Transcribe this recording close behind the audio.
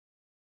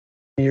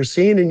You're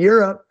seeing in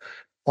Europe,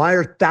 why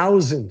are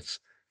thousands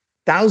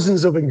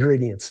of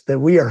ingredients that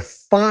we are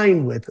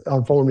fine with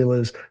on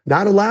formulas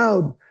not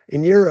allowed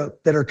in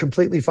Europe that are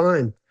completely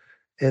fine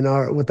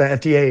with the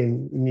FDA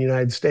in the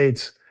United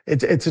States?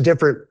 It's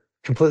a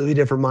completely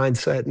different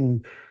mindset,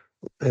 and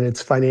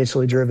it's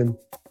financially driven.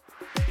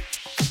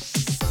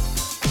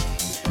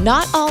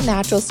 Not all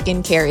natural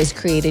skincare is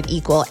created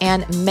equal,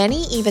 and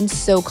many even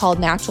so-called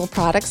natural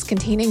products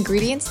contain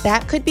ingredients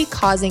that could be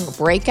causing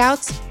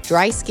breakouts,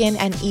 dry skin,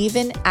 and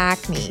even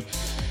acne.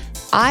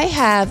 I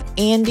have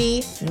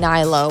Andy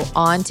Hnilo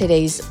on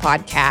today's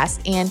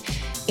podcast, and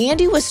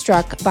Andy was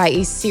struck by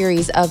a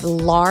series of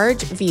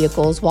large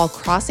vehicles while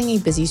crossing a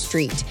busy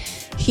street.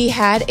 He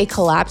had a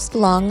collapsed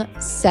lung,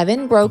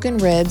 7 broken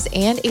ribs,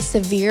 and a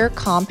severe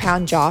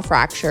compound jaw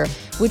fracture,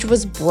 which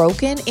was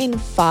broken in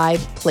 5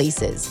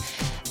 places.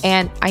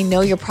 And I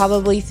know you're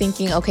probably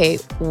thinking, okay,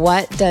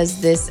 what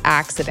does this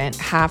accident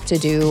have to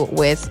do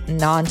with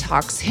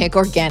non-toxic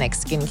organic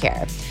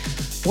skincare?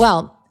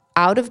 Well,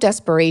 out of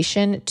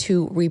desperation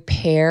to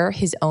repair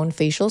his own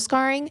facial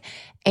scarring,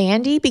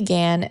 Andy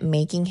began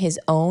making his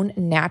own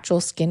natural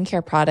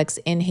skincare products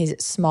in his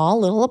small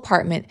little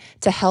apartment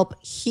to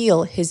help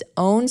heal his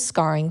own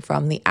scarring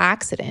from the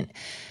accident.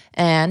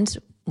 And,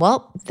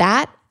 well,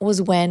 that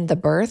was when the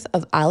birth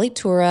of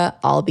Alitura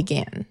all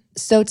began.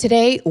 So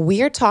today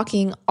we are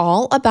talking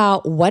all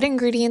about what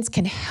ingredients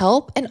can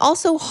help and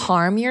also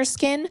harm your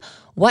skin,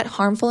 what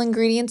harmful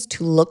ingredients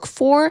to look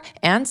for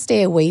and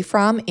stay away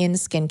from in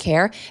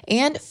skincare,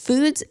 and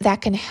foods that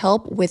can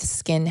help with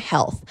skin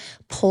health.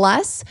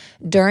 Plus,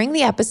 during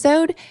the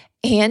episode,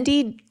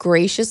 Andy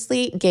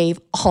graciously gave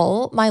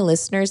all my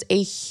listeners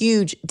a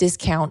huge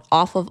discount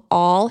off of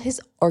all his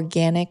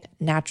organic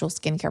natural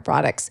skincare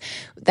products.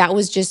 That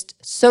was just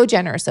so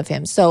generous of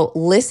him. So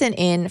listen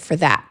in for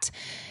that.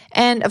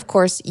 And of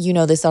course, you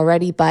know this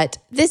already, but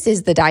this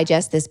is the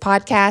Digest This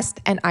podcast,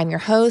 and I'm your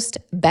host,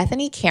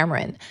 Bethany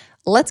Cameron.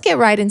 Let's get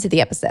right into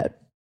the episode.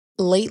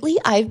 Lately,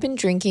 I've been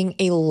drinking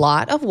a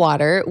lot of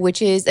water,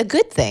 which is a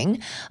good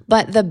thing,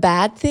 but the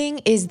bad thing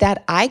is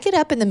that I get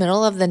up in the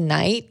middle of the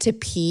night to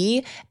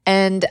pee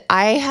and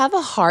I have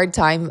a hard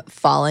time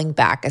falling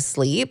back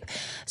asleep.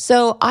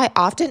 So I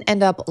often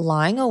end up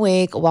lying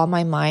awake while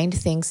my mind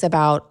thinks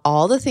about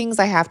all the things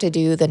I have to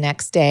do the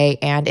next day,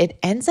 and it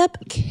ends up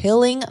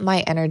killing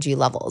my energy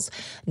levels,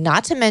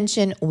 not to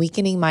mention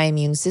weakening my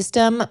immune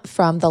system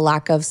from the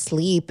lack of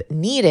sleep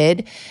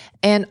needed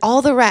and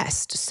all the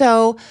rest.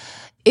 So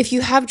if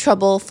you have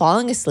trouble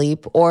falling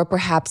asleep, or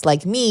perhaps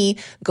like me,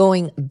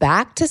 going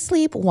back to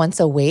sleep once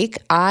awake,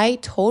 I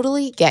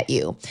totally get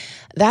you.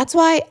 That's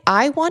why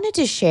I wanted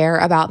to share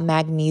about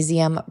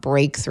Magnesium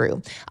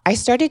Breakthrough. I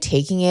started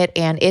taking it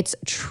and it's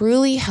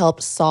truly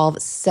helped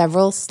solve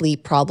several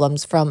sleep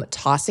problems from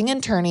tossing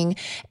and turning.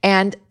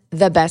 And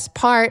the best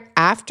part,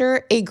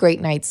 after a great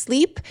night's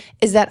sleep,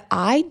 is that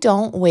I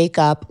don't wake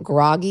up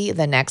groggy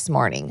the next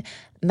morning.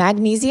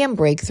 Magnesium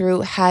Breakthrough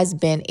has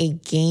been a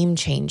game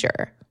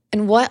changer.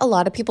 And what a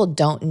lot of people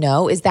don't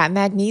know is that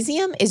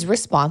magnesium is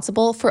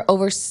responsible for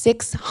over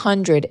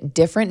 600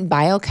 different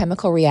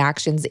biochemical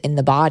reactions in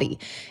the body.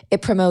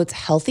 It promotes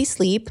healthy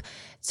sleep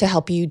to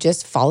help you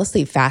just fall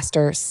asleep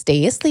faster,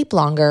 stay asleep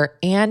longer,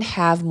 and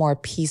have more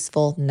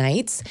peaceful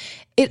nights.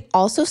 It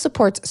also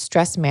supports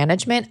stress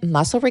management,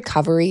 muscle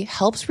recovery,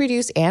 helps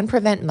reduce and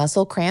prevent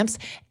muscle cramps,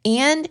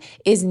 and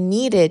is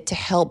needed to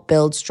help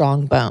build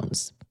strong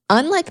bones.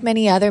 Unlike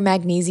many other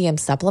magnesium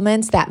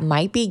supplements that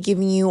might be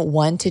giving you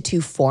 1 to 2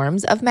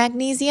 forms of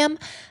magnesium,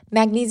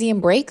 Magnesium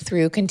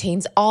Breakthrough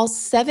contains all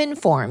 7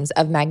 forms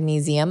of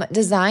magnesium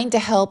designed to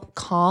help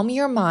calm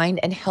your mind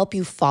and help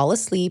you fall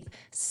asleep,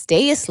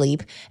 stay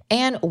asleep,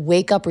 and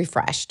wake up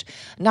refreshed.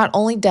 Not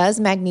only does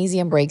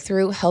Magnesium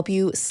Breakthrough help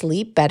you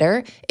sleep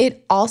better,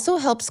 it also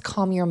helps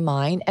calm your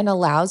mind and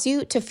allows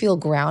you to feel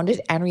grounded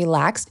and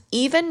relaxed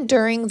even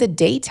during the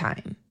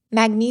daytime.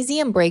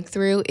 Magnesium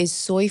Breakthrough is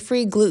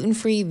soy-free,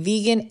 gluten-free,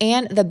 vegan,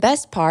 and the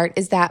best part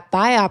is that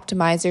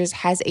Bioptimizers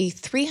has a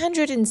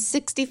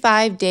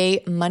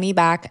 365-day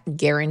money-back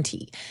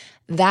guarantee.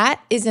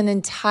 That is an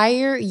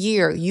entire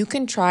year you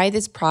can try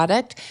this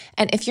product,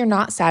 and if you're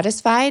not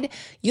satisfied,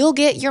 you'll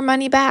get your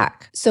money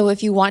back. So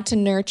if you want to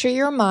nurture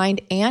your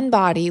mind and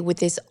body with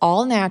this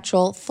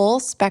all-natural,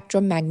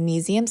 full-spectrum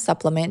magnesium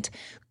supplement,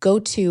 go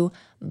to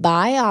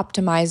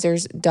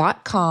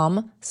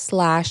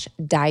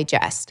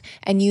bioptimizers.com/digest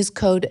and use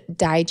code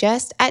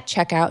DIGEST at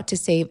checkout to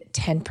save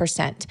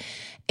 10%.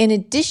 In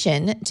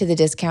addition to the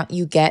discount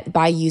you get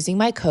by using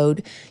my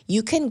code,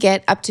 you can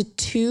get up to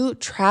 2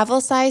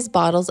 travel-sized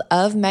bottles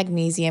of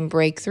Magnesium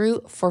Breakthrough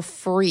for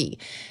free.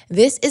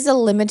 This is a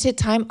limited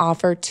time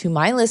offer to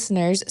my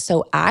listeners,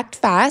 so act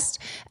fast.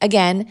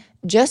 Again,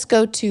 just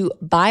go to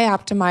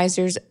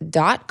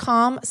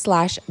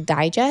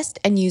bioptimizers.com/digest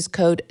and use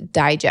code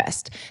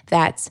DIGEST.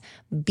 That's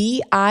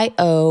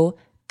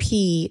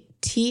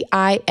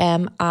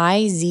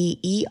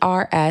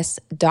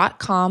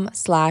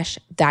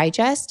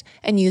BIOPTIMIZERS.com/digest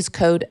and use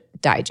code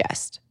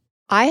DIGEST.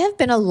 I have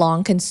been a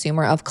long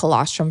consumer of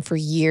colostrum for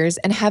years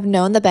and have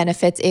known the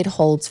benefits it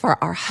holds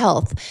for our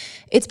health.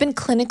 It's been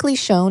clinically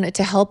shown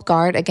to help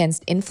guard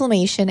against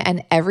inflammation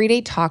and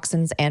everyday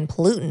toxins and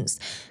pollutants.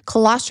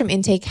 Colostrum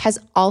intake has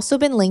also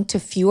been linked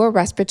to fewer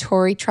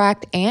respiratory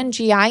tract and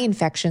GI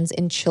infections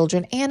in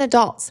children and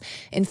adults.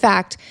 In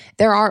fact,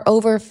 there are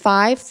over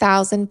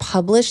 5,000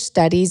 published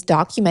studies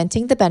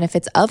documenting the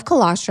benefits of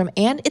colostrum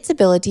and its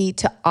ability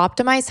to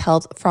optimize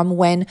health from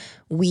when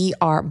we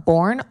are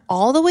born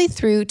all the way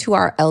through to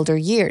our elder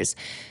years.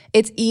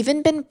 It's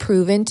even been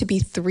proven to be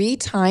 3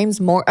 times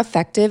more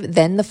effective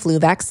than the flu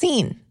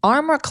vaccine.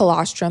 Armra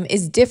colostrum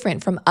is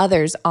different from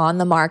others on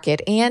the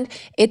market, and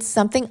it's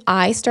something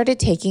I started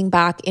taking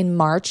back in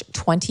March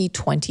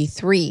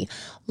 2023,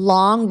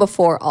 long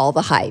before all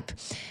the hype.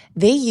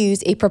 They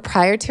use a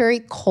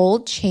proprietary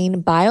cold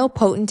chain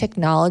biopotent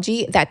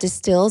technology that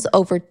distills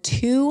over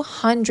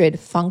 200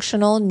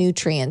 functional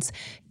nutrients,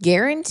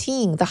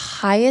 guaranteeing the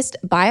highest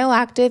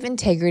bioactive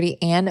integrity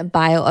and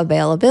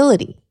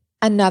bioavailability.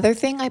 Another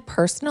thing I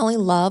personally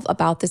love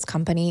about this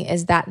company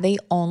is that they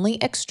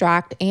only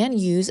extract and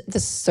use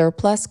the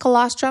surplus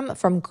colostrum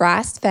from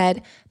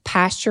grass-fed,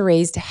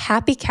 pasture-raised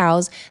happy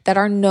cows that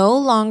are no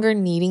longer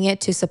needing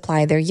it to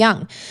supply their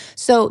young.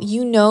 So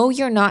you know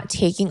you're not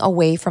taking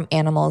away from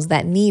animals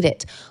that need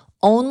it.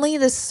 Only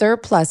the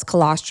surplus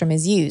colostrum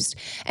is used,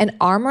 and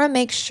Armra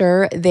makes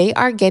sure they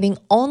are getting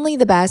only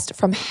the best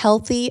from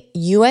healthy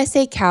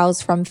USA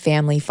cows from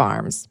family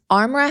farms.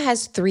 Armra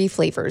has 3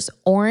 flavors: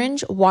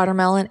 orange,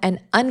 watermelon, and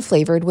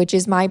unflavored, which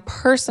is my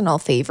personal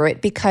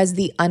favorite because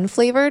the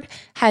unflavored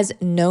has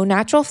no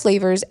natural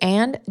flavors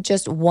and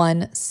just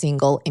one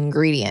single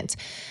ingredient.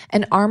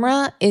 And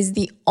Armra is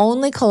the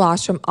only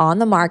colostrum on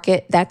the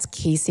market that's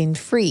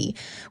casein-free,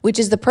 which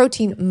is the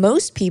protein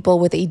most people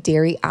with a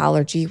dairy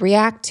allergy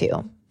react to.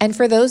 And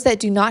for those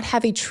that do not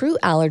have a true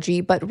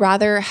allergy, but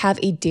rather have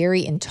a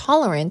dairy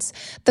intolerance,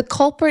 the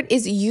culprit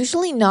is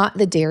usually not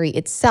the dairy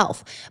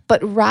itself,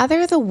 but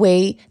rather the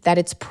way that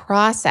it's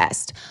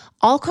processed.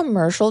 All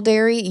commercial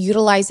dairy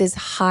utilizes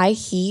high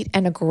heat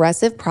and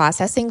aggressive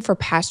processing for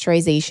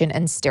pasteurization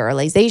and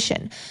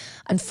sterilization.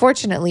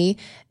 Unfortunately,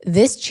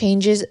 this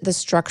changes the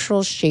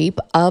structural shape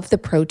of the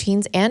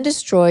proteins and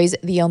destroys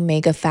the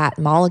omega fat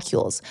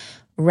molecules,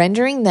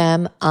 rendering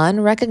them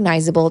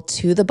unrecognizable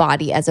to the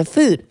body as a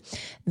food.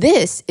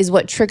 This is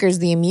what triggers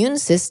the immune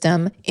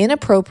system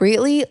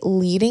inappropriately,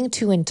 leading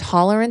to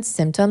intolerance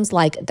symptoms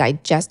like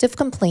digestive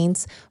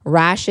complaints,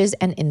 rashes,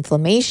 and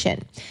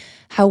inflammation.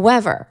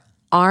 However,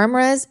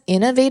 Armra's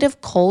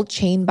innovative cold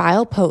chain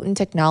biopotent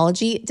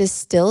technology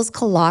distills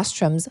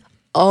colostrum's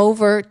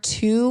over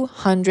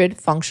 200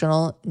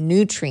 functional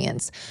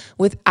nutrients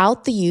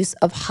without the use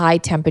of high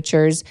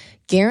temperatures,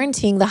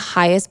 guaranteeing the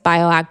highest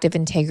bioactive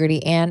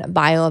integrity and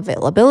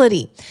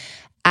bioavailability.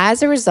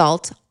 As a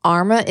result,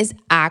 Armra is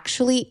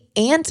actually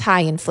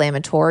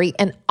anti-inflammatory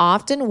and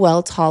often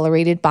well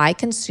tolerated by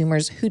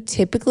consumers who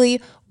typically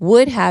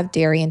would have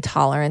dairy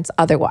intolerance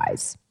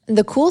otherwise.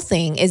 The cool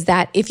thing is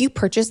that if you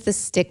purchase the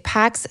stick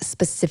packs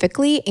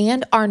specifically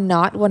and are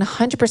not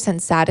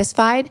 100%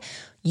 satisfied,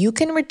 you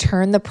can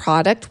return the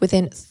product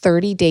within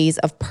 30 days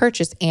of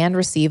purchase and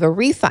receive a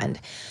refund.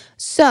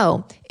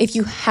 So if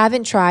you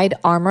haven't tried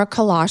Armra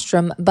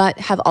colostrum but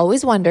have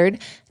always wondered,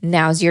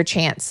 now's your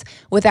chance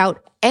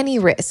without any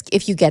risk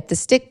if you get the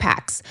stick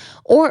packs.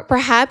 Or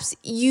perhaps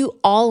you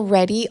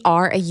already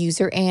are a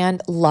user and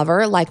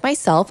lover like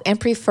myself and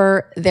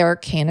prefer their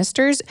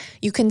canisters.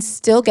 You can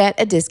still get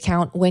a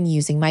discount when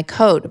using my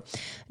code.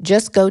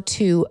 Just go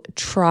to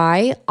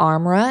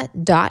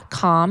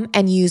tryarmra.com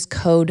and use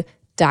code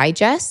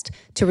digest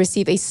to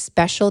receive a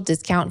special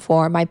discount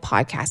for my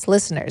podcast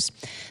listeners.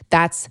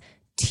 That's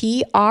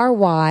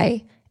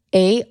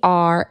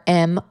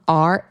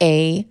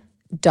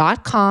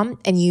tryarmra.com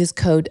and use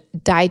code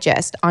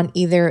digest on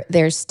either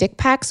their stick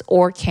packs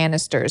or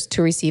canisters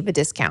to receive a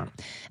discount.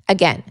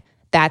 Again,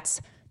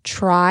 that's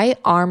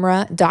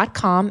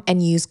tryarmra.com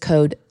and use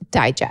code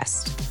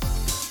digest.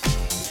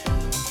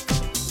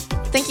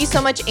 Thank you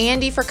so much,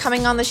 Andy, for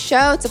coming on the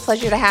show. It's a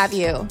pleasure to have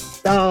you.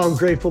 Oh, I'm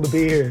grateful to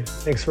be here.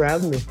 Thanks for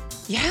having me.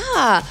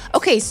 Yeah.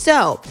 Okay.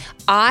 So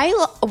I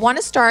want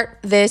to start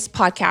this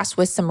podcast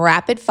with some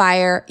rapid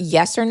fire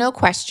yes or no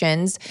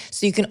questions.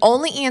 So you can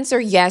only answer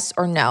yes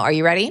or no. Are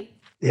you ready?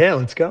 Yeah,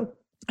 let's go.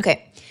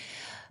 Okay.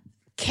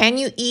 Can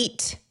you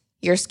eat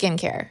your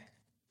skincare?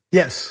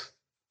 Yes.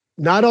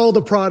 Not all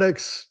the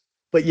products,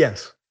 but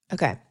yes.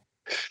 Okay.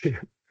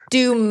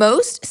 Do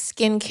most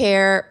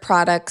skincare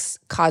products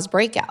cause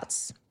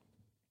breakouts?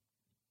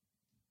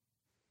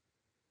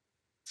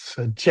 It's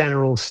a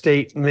general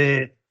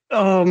statement.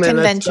 Oh man,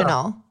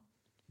 conventional.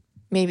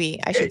 Maybe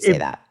I should say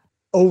that.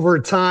 Over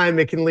time,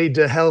 it can lead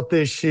to health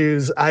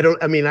issues. I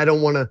don't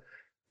want to,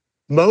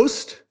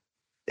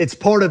 it's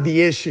part of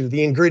the issue.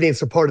 The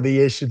ingredients are part of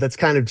the issue. That's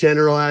kind of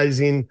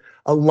generalizing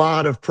a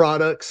lot of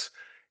products.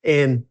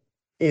 And,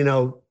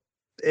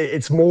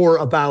 it's more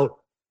about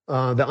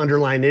the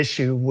underlying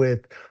issue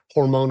with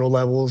hormonal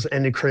levels,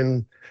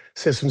 endocrine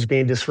systems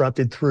being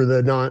disrupted through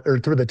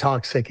the through the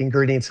toxic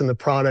ingredients in the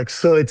products.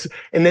 So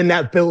and then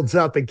that builds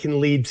up and can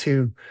lead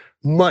to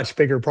much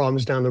bigger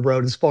problems down the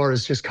road as far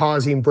as just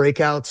causing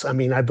breakouts. I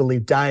mean, I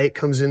believe diet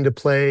comes into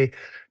play,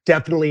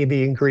 definitely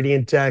the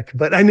ingredient deck.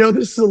 But I know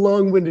this is a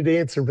long-winded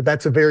answer, but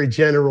that's a very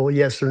general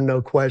yes or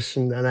no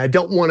question. And I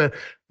don't want to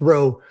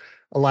throw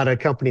a lot of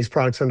companies'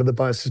 products under the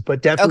buses,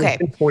 but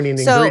definitely pinpointing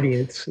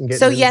ingredients. And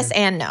so yes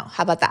and no.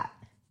 How about that?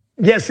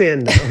 Yes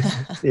and no.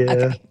 Yeah.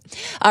 Okay.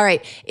 All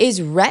right. Is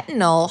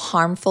retinol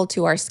harmful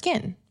to our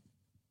skin?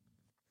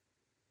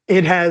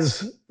 It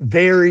has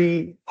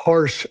very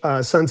harsh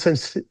sun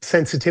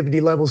sensitivity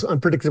levels,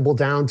 unpredictable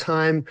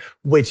downtime,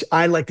 which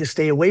I like to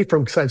stay away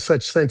from because I have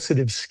such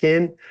sensitive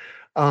skin.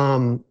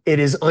 It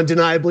is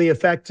undeniably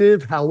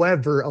effective.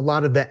 However, a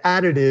lot of the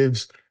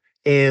additives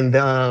and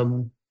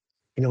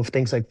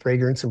things like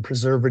fragrance and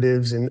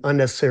preservatives and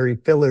unnecessary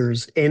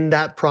fillers in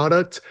that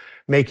product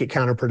make it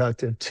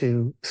counterproductive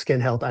to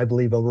skin health, I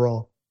believe,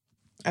 overall.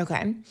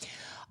 Okay.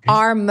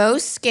 Are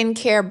most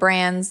skincare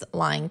brands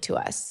lying to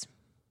us?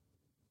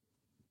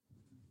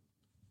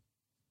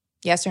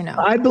 Yes or no?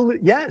 I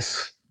believe,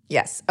 yes.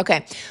 Yes.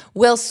 Okay.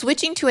 Will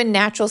switching to a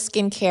natural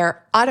skincare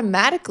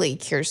automatically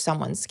cure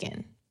someone's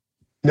skin?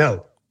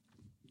 No.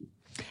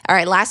 All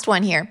right. Last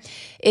one here.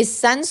 Is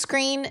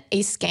sunscreen a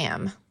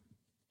scam?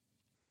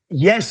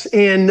 Yes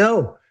and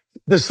no.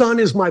 The sun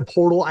is my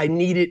portal. I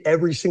need it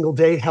every single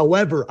day.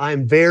 However,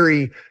 I'm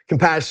very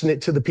compassionate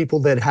to the people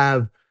that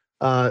have,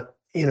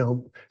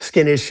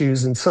 skin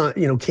issues and sun,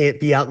 can't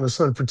be out in the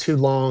sun for too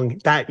long.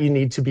 That you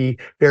need to be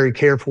very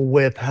careful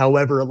with.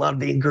 However, a lot of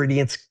the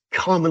ingredients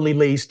commonly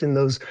laced in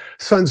those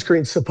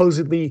sunscreens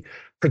supposedly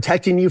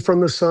protecting you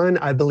from the sun,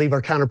 I believe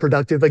are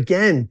counterproductive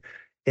again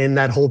in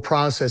that whole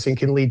process and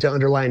can lead to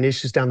underlying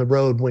issues down the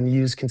road when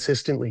used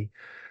consistently.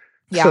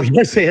 Yeah. So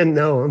yes and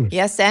no.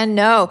 Yes and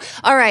no.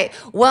 All right.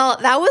 Well,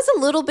 that was a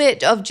little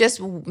bit of just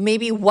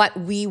maybe what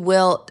we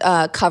will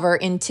cover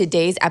in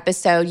today's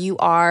episode. You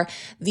are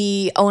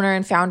the owner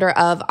and founder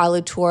of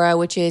Alitura,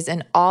 which is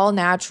an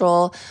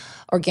all-natural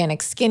organic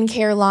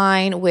skincare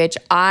line, which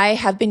I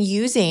have been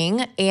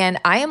using and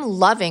I am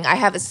loving. I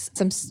have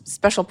some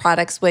special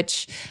products,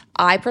 which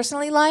I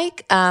personally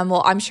like.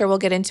 Well, I'm sure we'll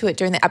get into it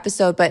during the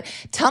episode, but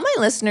tell my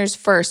listeners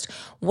first,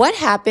 what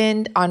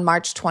happened on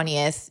March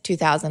 20th,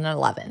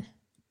 2011?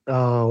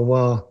 Oh,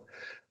 well,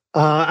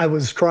 I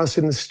was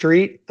crossing the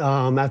street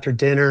after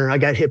dinner. I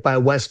got hit by a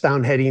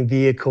westbound heading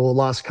vehicle,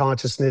 lost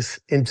consciousness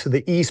into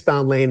the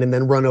eastbound lane, and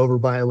then run over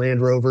by a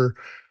Land Rover,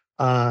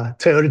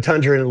 Toyota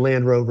Tundra and a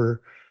Land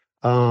Rover.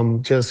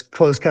 Just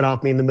close cut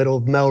off me in the middle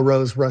of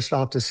Melrose, rushed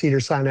off to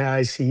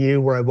Cedars-Sinai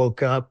ICU where I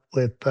woke up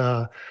with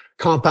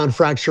compound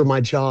fracture of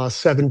my jaw,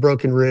 7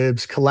 broken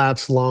ribs,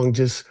 collapsed lung,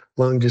 just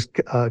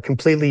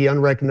completely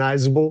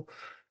unrecognizable.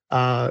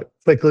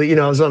 Quickly,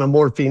 I was on a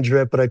morphine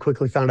drip, but I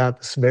quickly found out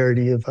the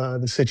severity of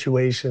the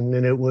situation,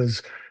 and it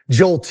was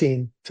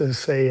jolting to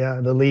say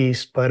the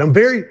least. But I'm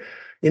very,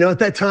 at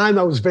that time,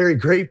 I was very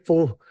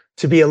grateful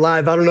to be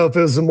alive. I don't know if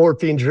it was a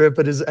morphine drip,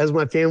 but as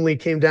my family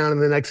came down in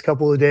the next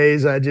couple of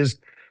days,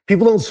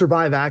 people don't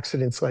survive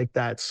accidents like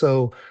that.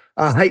 So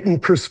a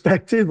heightened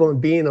perspective on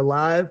being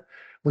alive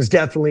was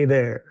definitely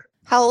there.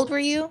 How old were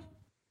you?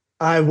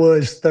 I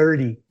was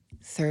 30.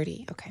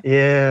 30, okay.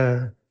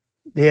 Yeah.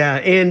 Yeah.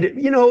 And,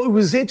 it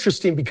was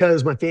interesting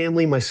because my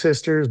family, my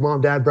sisters,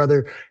 mom, dad,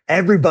 brother,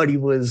 everybody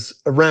was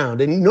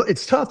around. And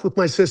it's tough with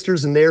my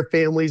sisters and their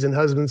families and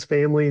husbands'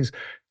 families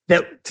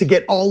to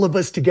get all of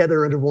us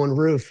together under one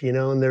roof,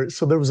 and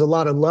so there was a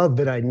lot of love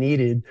that I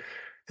needed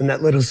in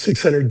that little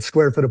 600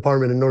 square foot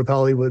apartment in North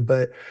Hollywood.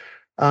 But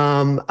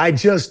I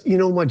just,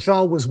 my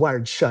jaw was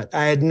wired shut.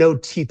 I had no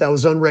teeth. I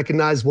was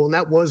unrecognizable. And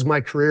that was my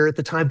career at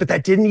the time, but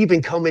that didn't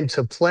even come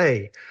into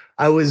play.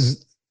 I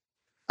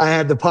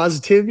had the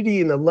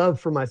positivity and the love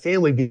for my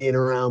family being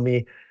around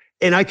me,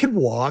 and I could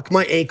walk.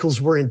 My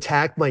ankles were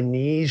intact, my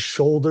knees,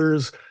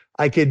 shoulders.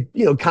 I could,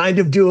 kind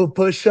of do a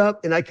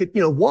push-up, and I could,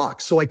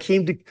 walk. So I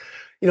came to,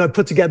 I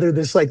put together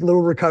this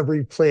little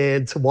recovery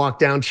plan to walk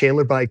down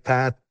Chandler Bike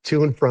Path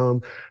to and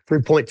from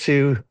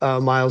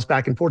 3.2 miles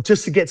back and forth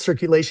just to get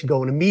circulation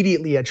going.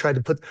 Immediately, I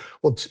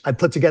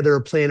put together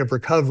a plan of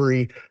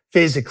recovery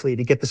physically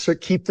to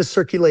keep the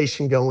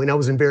circulation going. I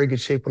was in very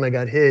good shape when I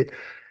got hit.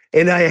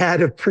 And I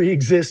had a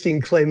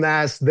pre-existing clay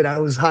mass that I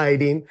was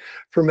hiding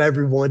from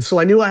everyone. So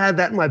I knew I had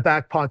that in my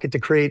back pocket to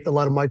create a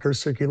lot of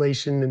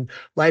microcirculation and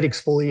light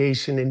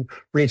exfoliation and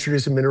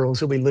reintroducing minerals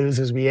that we lose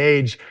as we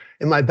age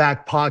in my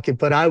back pocket.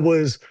 But I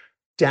was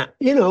down,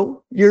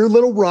 you're a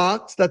little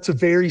rocked. That's a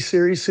very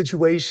serious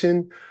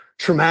situation,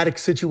 traumatic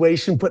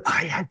situation. But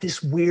I had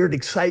this weird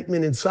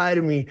excitement inside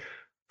of me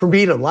for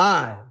being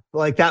alive.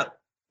 Like that,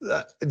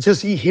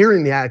 just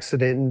hearing the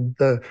accident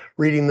and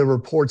reading the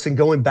reports and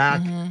going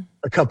back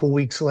a couple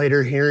weeks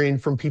later, hearing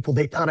from people,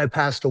 they thought I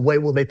passed away.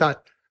 Well, they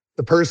thought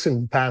the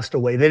person passed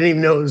away. They didn't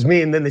even know it was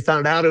me. And then they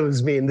found out it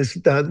was me. And this,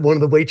 one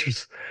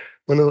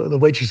of the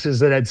waitresses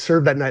that I'd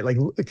served that night,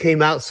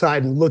 came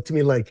outside and looked at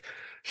me like,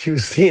 she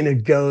was seeing a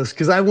ghost.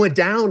 Cause I went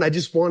down, I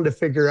just wanted to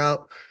figure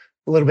out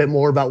a little bit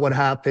more about what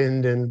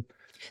happened. And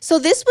So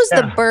this was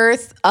the yeah,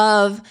 birth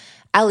of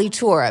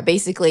Alitura,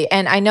 basically.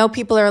 And I know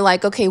people are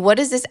like, okay, what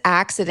does this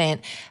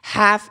accident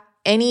have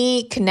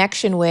any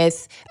connection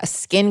with a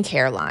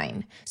skincare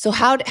line? So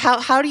how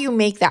do you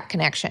make that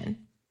connection?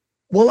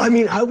 well, I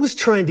mean, I was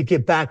trying to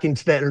get back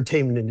into the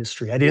entertainment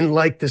industry. I didn't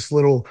like this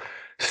little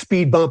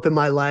speed bump in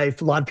my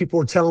life. A lot of people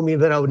were telling me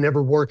that I would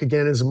never work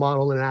again as a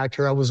model and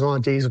actor. I was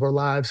on Days of Our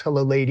Lives,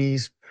 Hello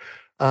Ladies,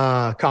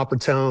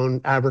 Coppertone,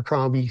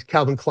 Abercrombie,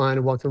 Calvin Klein,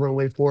 and Walk the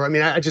Runway for. I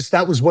mean, I just,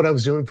 that was what I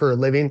was doing for a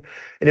living.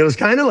 And it was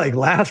kind of like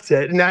laughed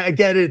at. And I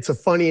get it, it's a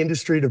funny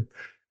industry to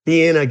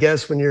be in, I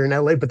guess, when you're in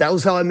LA, but that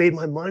was how I made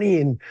my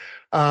money. And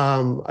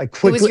I It was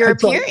quickly, your I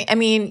thought, appearance. I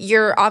mean,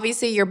 your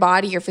obviously your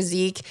body, your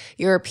physique,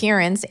 your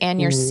appearance,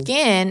 and your mm,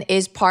 skin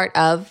is part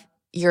of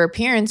your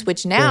appearance,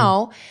 which yeah,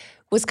 now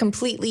was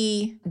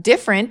completely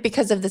different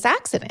because of this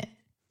accident.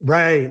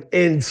 right.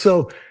 And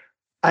so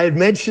I had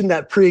mentioned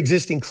that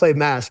pre-existing clay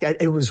mask.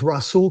 It was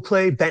Rasul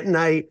clay,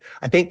 bentonite,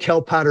 I think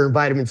kelp powder, and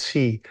vitamin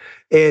C.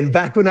 And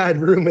back when I had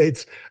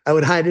roommates, I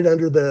would hide it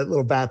under the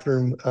little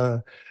bathroom,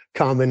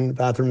 common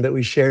bathroom that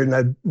we shared, and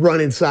I'd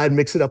run inside,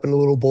 mix it up in a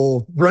little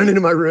bowl, run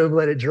into my room,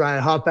 let it dry,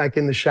 hop back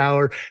in the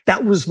shower.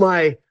 That was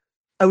my.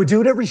 I would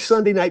do it every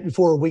Sunday night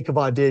before a week of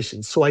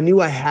auditions. So I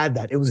knew I had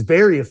that. It was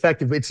very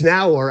effective. It's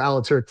now our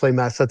Alitura clay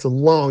mask. That's a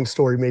long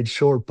story made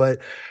short, but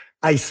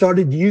I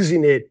started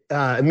using it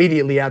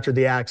immediately after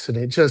the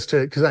accident, just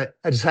to because I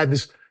just had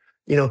this,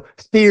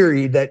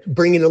 theory that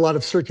bringing a lot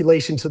of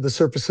circulation to the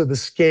surface of the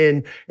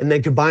skin and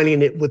then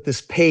combining it with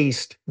this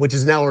paste, which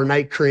is now our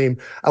night cream,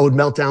 I would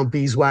melt down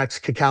beeswax,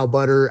 cacao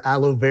butter,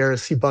 aloe vera,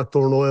 sea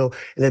buckthorn oil,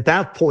 and at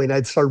that point,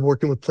 I'd started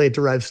working with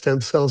plant-derived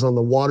stem cells on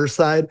the water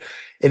side.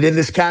 And in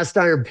this cast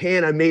iron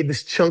pan, I made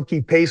this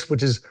chunky paste,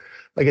 which is,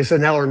 like I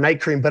said, now our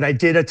night cream. But I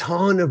did a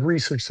ton of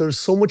research. There's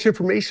so much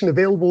information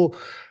available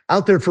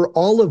out there for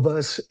all of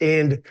us.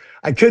 And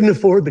I couldn't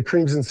afford the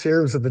creams and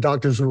serums that the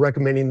doctors were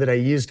recommending that I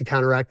use to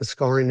counteract the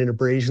scarring and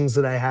abrasions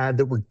that I had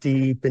that were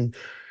deep. And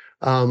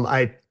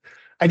I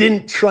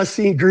didn't trust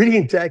the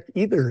ingredient deck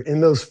either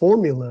in those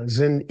formulas.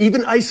 And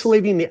even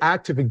isolating the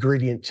active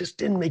ingredient just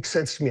didn't make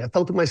sense to me. I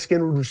felt that my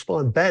skin would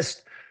respond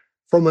best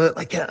from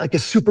like a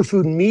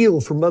superfood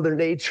meal from Mother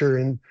Nature.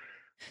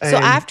 So And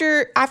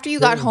after you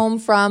got yeah, home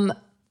from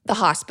the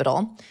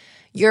hospital,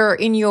 you're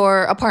in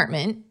your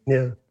apartment,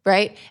 yeah,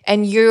 right?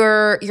 And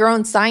you're your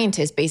own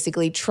scientist,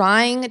 basically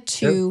trying yep,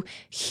 to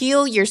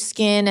heal your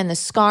skin and the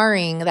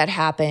scarring that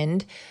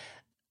happened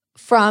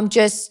from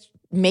just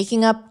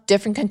making up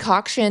different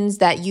concoctions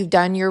that you've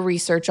done your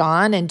research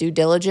on and due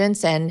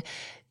diligence and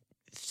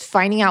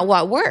finding out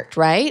what worked,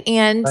 right?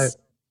 And right.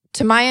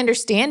 to my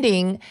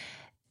understanding,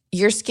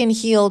 your skin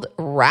healed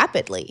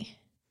rapidly.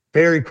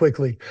 Very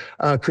quickly.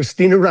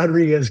 Christina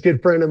Rodriguez, good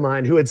friend of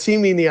mine, who had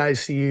seen me in the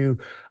ICU.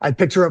 I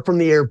picked her up from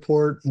the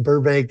airport in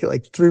Burbank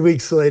like 3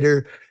 weeks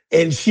later,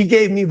 and she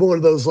gave me one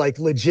of those like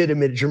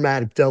legitimate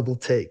dramatic double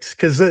takes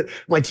because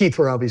my teeth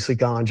were obviously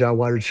gone, jaw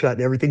wired shut,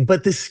 and everything.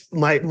 But this,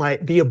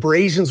 the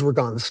abrasions were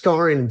gone, the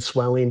scarring and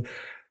swelling.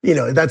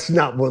 That's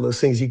not one of those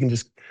things you can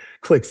just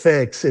quick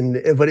fix,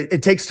 but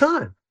it takes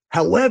time.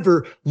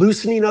 However,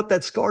 loosening up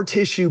that scar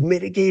tissue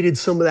mitigated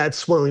some of that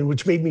swelling,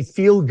 which made me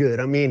feel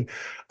good. I mean,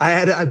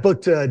 I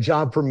booked a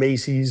job for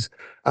Macy's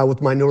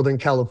with my Northern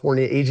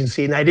California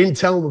agency, and I didn't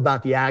tell them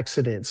about the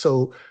accident.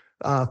 So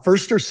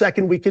first or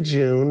second week of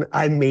June,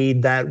 I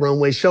made that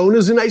runway show, and it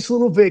was a nice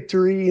little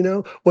victory, And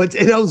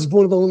I was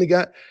one of the only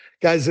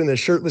guys in the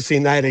shirtless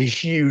scene. I had a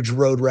huge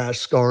road rash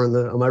scar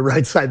on my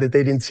right side that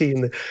they didn't see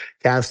in the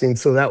casting,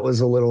 so that was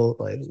a little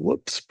like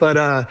whoops.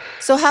 But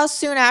So how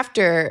soon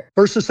after?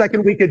 first or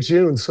second week of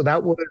June, so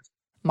that was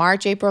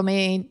March, April,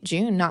 May,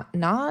 June, not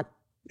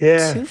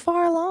yeah. too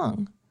far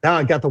along. Now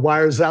I got the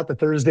wires out the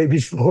Thursday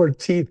before,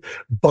 teeth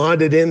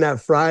bonded in that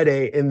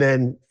Friday, and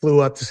then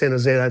flew up to San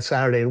Jose that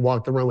Saturday and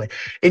walked the runway.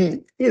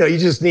 And you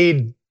just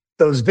need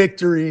those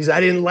victories. I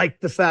didn't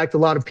like the fact a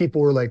lot of people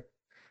were like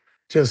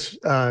just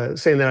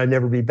saying that I'd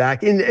never be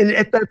back. And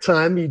at that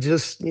time, you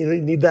just you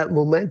need that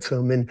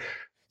momentum. And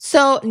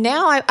So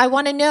now I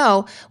want to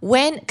know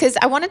when, because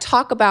I want to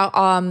talk about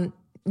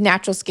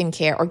natural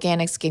skincare,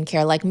 organic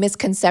skincare, like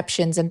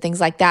misconceptions and things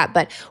like that.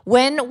 But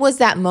when was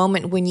that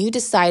moment when you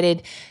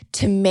decided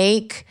to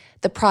make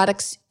the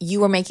products you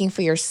were making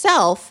for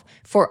yourself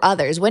for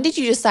others? When did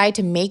you decide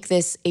to make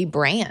this a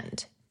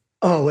brand?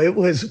 oh, it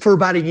was for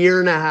about a year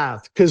and a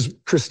half because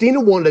Christina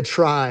wanted to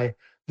try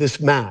this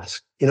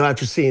mask,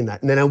 after seeing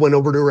that. And then I went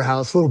over to her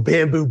house, little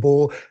bamboo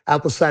bowl,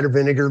 apple cider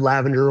vinegar,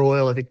 lavender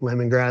oil, I think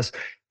lemongrass.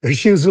 And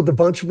she was with a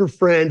bunch of her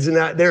friends, and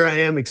there I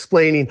am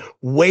explaining,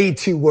 way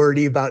too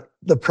wordy about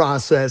the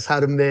process, how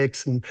to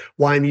mix, and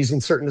why I'm using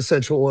certain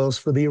essential oils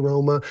for the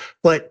aroma.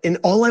 And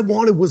all I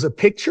wanted was a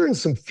picture and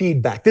some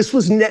feedback. This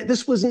was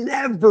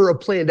never a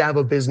plan to have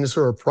a business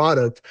or a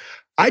product.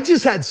 I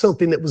just had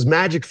something that was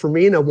magic for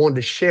me, and I wanted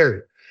to share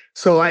it.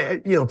 So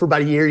for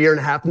about a year and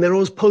a half, and then I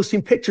was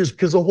posting pictures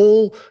because the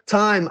whole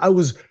time I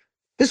was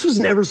this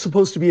was never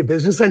supposed to be a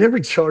business. I never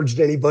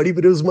charged anybody,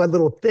 but it was my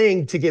little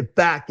thing to get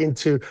back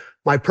into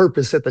my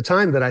purpose at the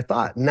time that I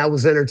thought, and that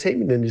was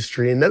entertainment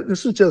industry. And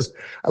this was just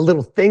a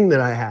little thing that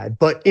I had.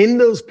 But in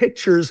those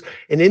pictures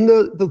and in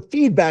the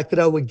feedback that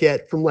I would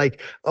get from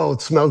like, oh,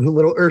 it smells a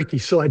little earthy,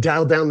 so I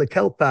dialed down the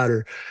kelp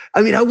powder.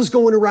 I mean, I was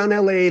going around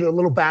LA in a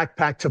little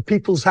backpack to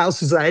people's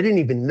houses that I didn't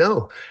even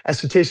know.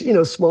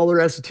 Esthetician, smaller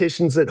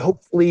estheticians that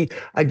hopefully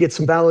I'd get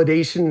some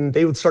validation and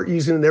they would start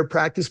using in their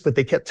practice, but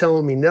they kept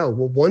telling me no.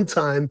 Well, one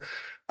time,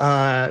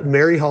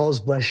 Mary Halls,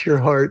 bless your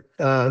heart,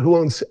 who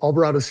owns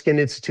Alvarado Skin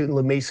Institute in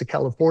La Mesa,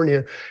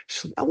 California,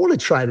 she's like, I want to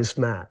try this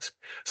mask.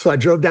 So I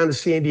drove down to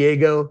San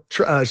Diego.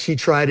 She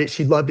tried it.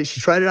 She loved it.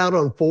 She tried it out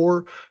on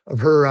 4 of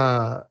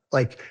her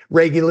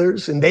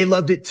regulars, and they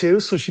loved it too.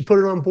 So she put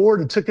it on board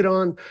and took it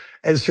on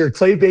as her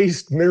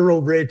clay-based,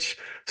 mineral-rich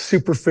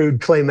superfood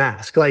clay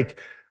mask.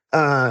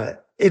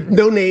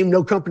 No name,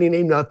 no company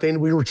name, nothing.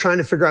 We were trying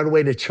to figure out a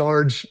way to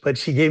charge, but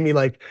she gave me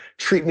like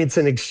treatments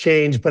in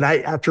exchange. But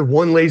after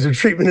one laser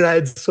treatment, I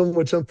had so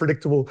much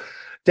unpredictable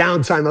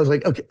downtime. I was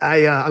like,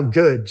 okay, I'm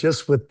good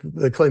just with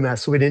the clay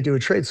mask. So we didn't do a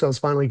trade. So I was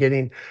finally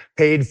getting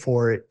paid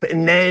for it.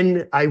 And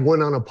then I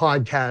went on a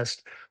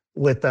podcast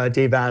with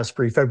Dave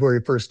Asprey,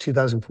 February 1st,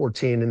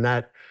 2014. And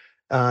that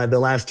the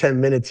last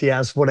 10 minutes, he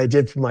asked what I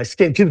did for my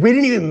skin, because we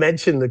didn't even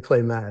mention the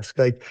clay mask.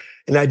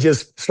 And I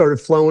just started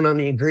flowing on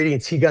the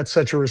ingredients. He got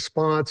such a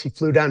response. He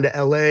flew down to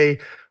LA.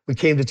 We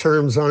came to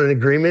terms on an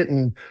agreement,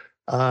 and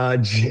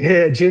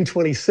June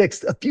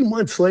 26th, a few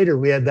months later,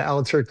 we had the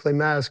Alitura clay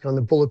mask on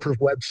the Bulletproof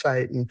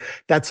website, and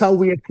that's how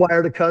we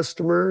acquired a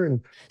customer.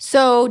 And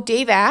so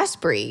Dave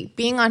Asprey,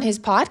 being on his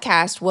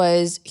podcast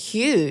was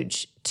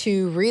huge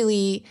to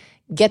really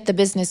get the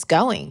business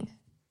going.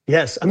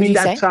 Yes, I mean,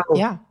 that's how.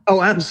 Yeah.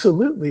 Oh,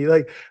 absolutely.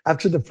 Like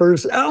after the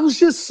first, it was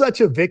just such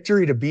a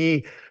victory to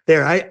be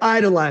there. I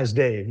idolized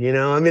Dave.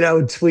 I mean, I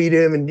would tweet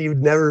him, and he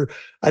would never.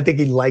 I think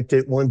he liked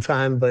it one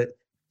time, but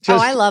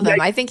I love him.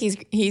 I think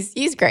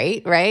he's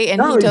great, right? And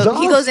no,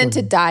 he goes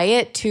into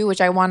diet too,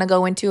 which I want to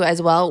go into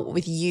as well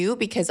with you,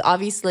 because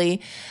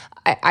obviously,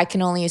 I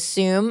can only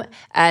assume,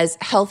 as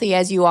healthy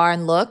as you are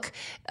and look,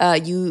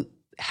 you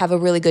have a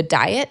really good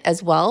diet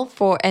as well.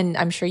 And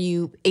I'm sure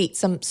you ate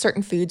some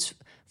certain foods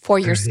for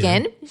your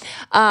skin.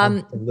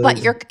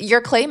 But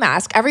your clay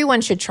mask, everyone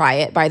should try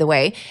it, by the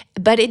way,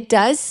 but it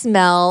does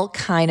smell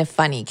kind of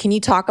funny. Can you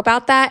talk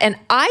about that? And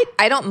I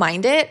don't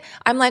mind it.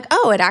 I'm like,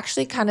 oh, it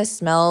actually kind of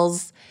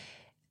smells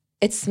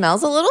a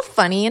little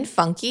funny and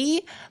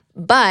funky,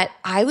 but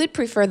I would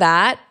prefer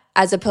that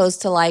as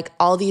opposed to like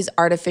all these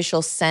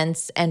artificial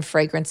scents and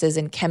fragrances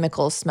and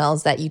chemical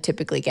smells that you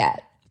typically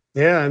get.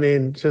 Yeah, I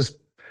mean, just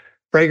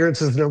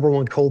fragrance is the number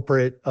one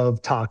culprit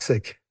of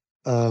toxic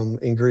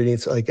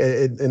ingredients. Like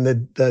in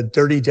the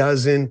Dirty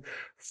Dozen,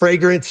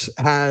 fragrance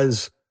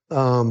has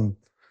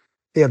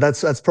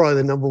that's probably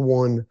the number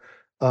one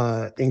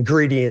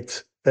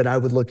ingredient that I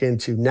would look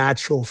into.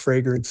 Natural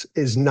fragrance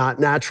is not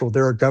natural.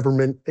 There are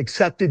government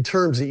accepted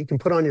terms that you can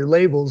put on your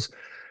labels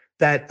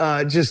that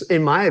just,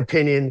 in my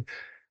opinion,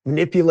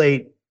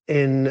 manipulate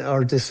and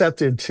are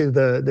deceptive to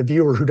the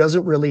viewer who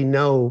doesn't really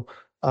know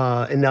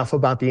enough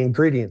about the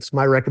ingredients.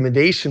 My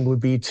recommendation would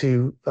be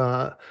to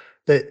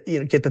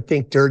get the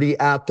Think Dirty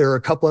app. There are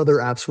a couple other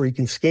apps where you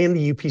can scan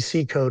the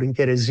UPC code and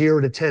get a 0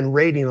 to 10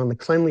 rating on the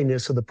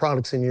cleanliness of the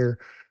products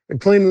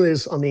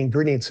cleanliness on the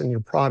ingredients in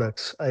your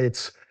products.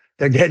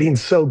 They're getting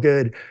so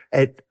good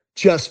at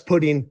just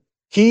putting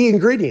key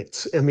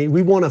ingredients. I mean,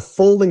 we want a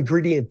full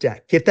ingredient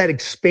deck. Get that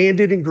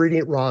expanded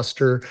ingredient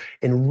roster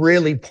and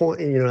really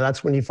point.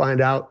 That's when you find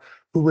out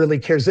who really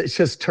cares. It's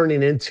just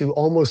turning into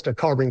almost a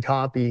carbon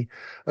copy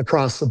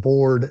across the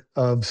board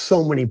of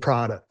so many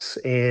products.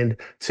 And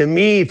to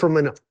me, from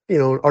an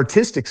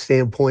artistic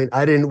standpoint,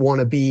 I didn't want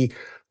to be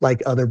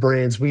like other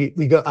brands.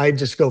 I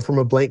just go from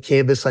a blank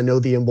canvas. I know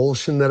the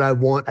emulsion that I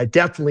want. I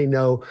definitely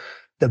know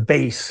the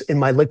base in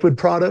my liquid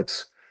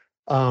products.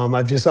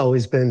 I've just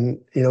always been,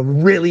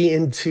 really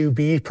into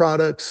bee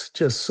products,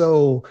 just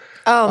so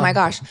oh my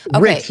gosh, okay.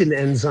 Rich in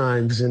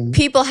enzymes. And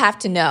people have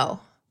to know,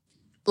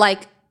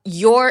 like,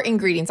 your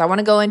ingredients. I want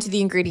to go into the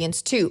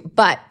ingredients too.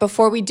 But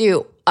before we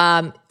do,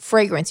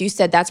 fragrance, you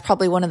said that's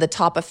probably one of the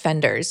top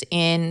offenders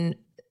in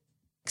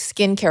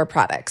skincare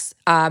products.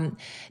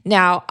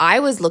 Now, I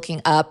was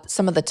looking up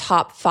some of the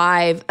top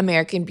 5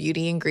 American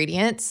beauty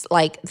ingredients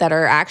that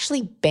are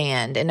actually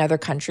banned in other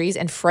countries,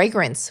 and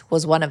fragrance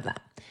was one of them.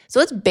 So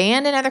it's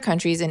banned in other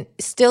countries and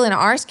still in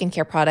our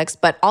skincare products,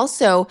 but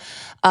also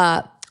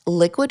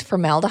liquid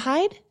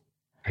formaldehyde.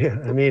 Yeah,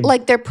 I mean,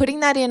 they're putting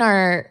that in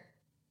our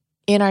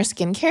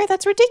skincare.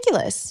 That's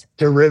ridiculous.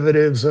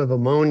 Derivatives of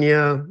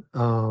ammonia,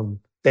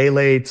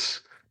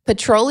 phthalates.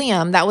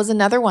 Petroleum, that was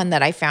another one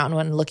that I found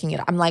when looking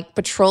at it. I'm like,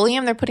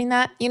 petroleum, they're putting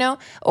that,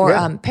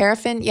 or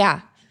paraffin.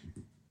 Yeah.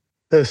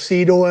 The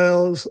seed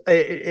oils,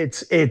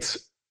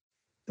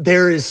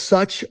 there is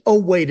such a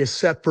way to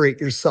separate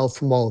yourself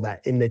from all of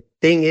that. And the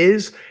thing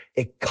is,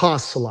 it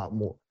costs a lot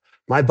more.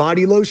 My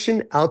body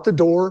lotion out the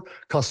door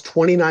costs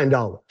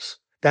 $29.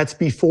 That's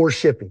before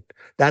shipping.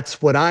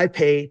 That's what I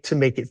pay to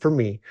make it for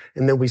me.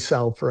 And then we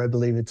sell for, I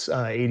believe it's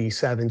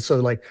 87. So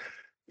like,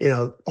 I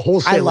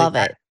wholesaling love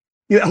that. it.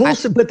 Yeah, I,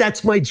 wholesale, but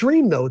that's my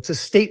dream though. It's a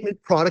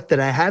statement product that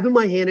I have in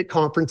my hand at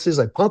conferences.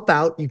 I pump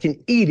out, you can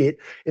eat it,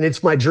 and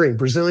it's my dream.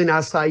 Brazilian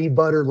acai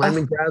butter, ugh,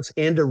 lemongrass,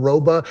 and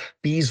aroba,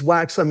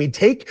 beeswax. I mean,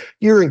 take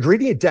your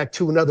ingredient deck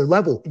to another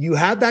level. You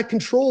have that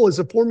control as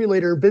a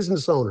formulator and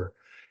business owner.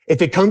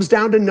 If it comes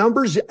down to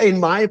numbers, in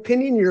my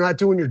opinion, you're not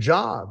doing your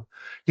job.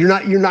 You're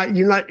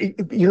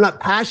not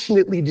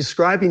passionately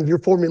describing your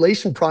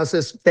formulation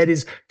process that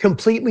is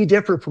completely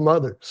different from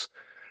others.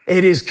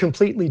 It is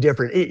completely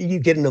different. You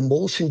get an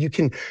emulsion,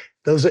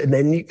 and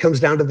then it comes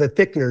down to the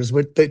thickeners,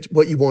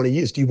 what you want to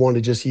use. Do you want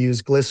to just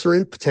use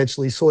glycerin,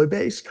 potentially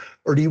soy-based,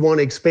 or do you want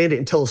to expand it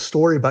and tell a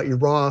story about your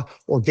raw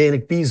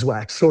organic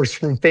beeswax sourced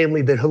from a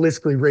family that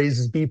holistically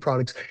raises bee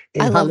products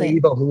in I love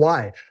it. Haleiwa,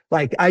 Hawaii?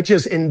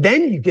 And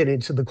then you get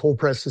into the cold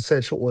pressed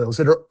essential oils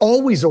that are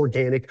always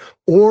organic,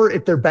 or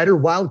if they're better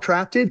wild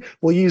crafted,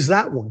 we'll use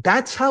that one.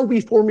 That's how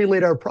we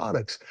formulate our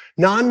products,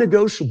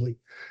 non-negotiably,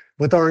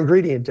 with our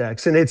ingredient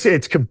decks. And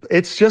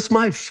it's just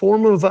my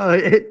form of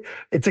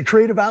it's a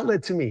creative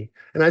outlet to me,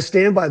 and I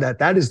stand by that.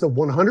 That is the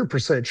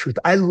 100% truth.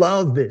 I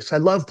love this. I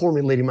love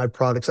formulating my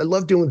products. I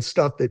love doing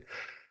stuff that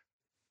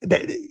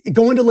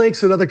going to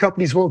lengths that other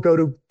companies won't go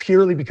to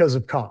purely because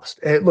of cost.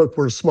 And look,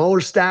 we're smaller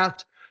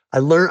staffed. I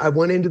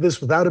went into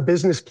this without a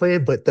business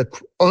plan, but the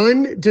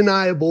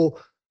undeniable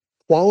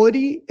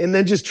quality, and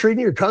then just treating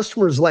your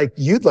customers like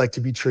you'd like to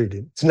be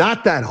treated. It's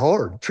not that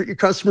hard. Treat your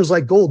customers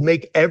like gold.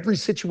 Make every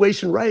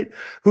situation right.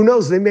 Who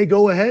knows? They may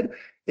go ahead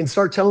and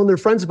start telling their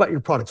friends about your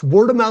products.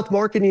 Word of mouth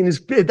marketing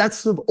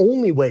that's the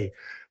only way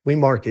we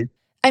market.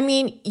 I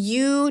mean,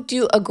 you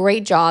do a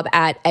great job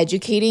at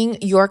educating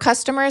your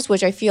customers,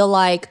 which I feel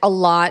like a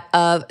lot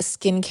of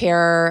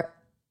skincare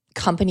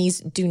companies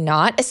do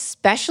not,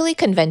 especially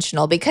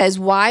conventional, because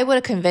why would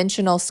a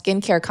conventional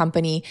skincare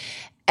company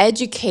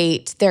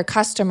educate their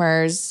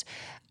customers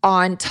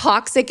on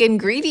toxic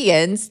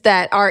ingredients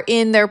that are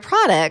in their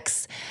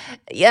products?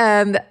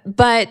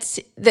 But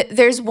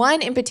there's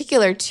one in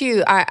particular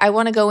too. I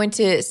want to go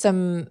into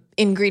some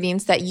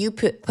ingredients that you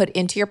put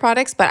into your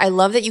products, but I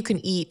love that you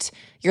can eat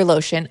your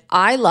lotion.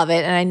 I love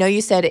it. And I know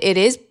you said it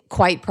is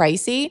quite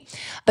pricey,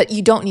 but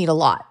you don't need a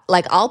lot.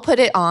 Like I'll put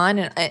it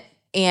on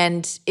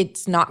and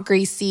it's not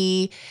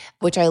greasy,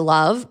 which I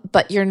love,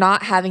 but you're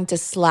not having to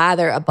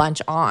slather a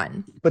bunch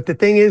on. But the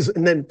thing is,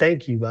 and then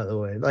thank you, by the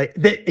way.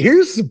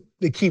 Here's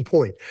the key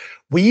point.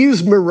 We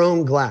use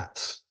Miron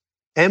glass,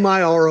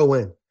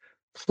 Miron.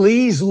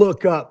 Please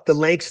look up the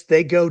lengths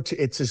they go to.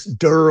 It's this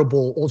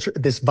durable,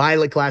 this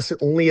violet glass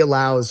that only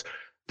allows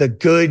the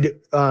good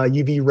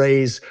UV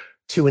rays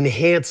to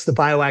enhance the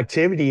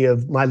bioactivity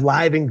of my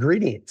live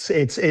ingredients.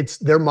 It's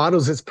their motto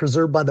is it's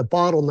preserved by the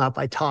bottle, not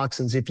by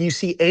toxins. If you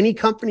see any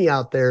company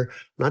out there,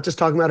 I'm not just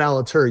talking about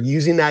Alitura,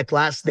 using that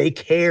glass, they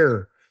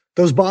care.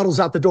 Those bottles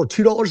out the door,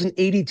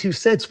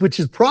 $2.82, which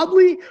is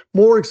probably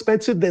more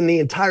expensive than the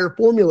entire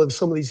formula of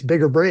some of these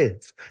bigger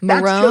brands.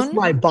 That's just Maroon?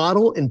 my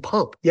bottle and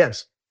pump.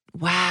 Yes.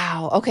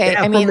 Wow. Okay. Yeah,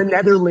 I from the mean,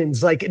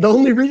 Netherlands. Like the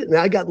only reason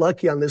I got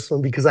lucky on this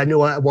one because I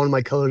knew I wanted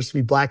my colors to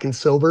be black and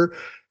silver.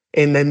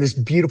 And then this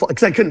beautiful,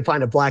 because I couldn't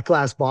find a black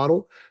glass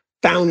bottle,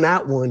 found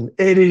that one.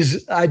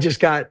 I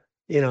just got,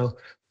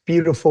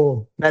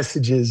 beautiful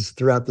messages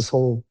throughout this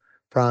whole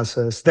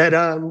process that,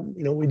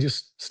 we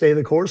just stay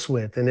the course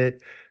with. And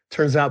it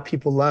turns out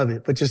people love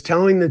it. But just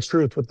telling the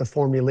truth with the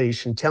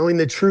formulation, telling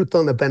the truth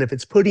on the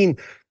benefits, putting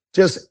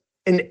just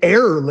an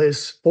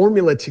errorless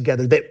formula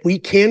together that we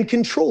can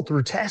control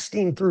through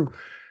testing,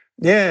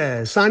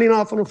 signing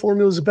off on a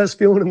formula is the best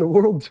feeling in the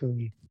world to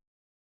me.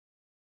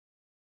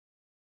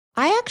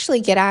 I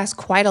actually get asked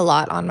quite a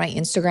lot on my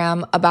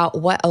Instagram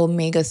about what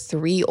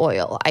omega-3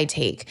 oil I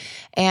take.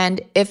 And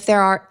if there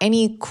are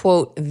any,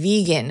 quote,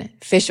 vegan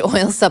fish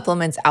oil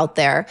supplements out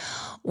there.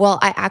 Well,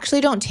 I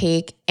actually don't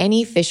take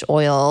any fish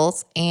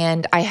oils,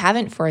 and I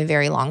haven't for a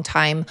very long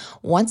time.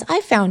 Once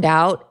I found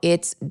out,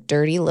 it's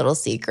dirty little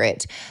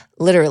secret.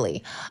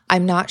 Literally.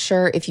 I'm not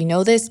sure if you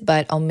know this,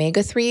 but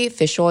omega-3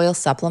 fish oil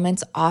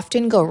supplements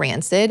often go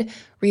rancid,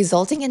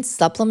 resulting in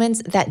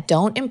supplements that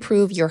don't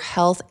improve your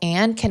health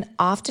and can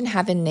often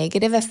have a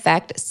negative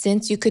effect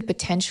since you could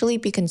potentially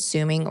be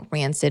consuming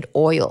rancid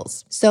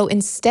oils. So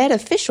instead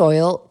of fish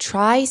oil,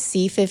 try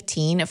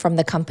C15 from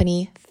the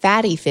company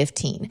Fatty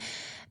 15.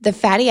 The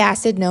fatty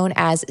acid known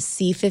as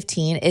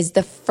C15 is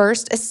the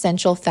first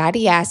essential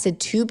fatty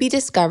acid to be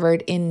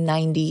discovered in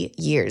 90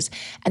 years.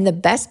 And the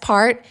best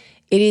part,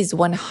 it is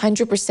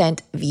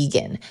 100%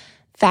 vegan.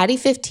 Fatty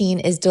 15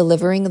 is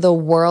delivering the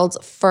world's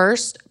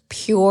first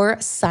pure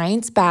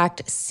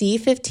science-backed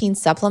C15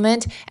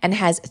 supplement and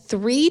has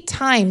 3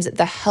 times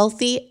the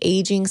healthy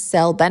aging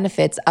cell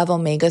benefits of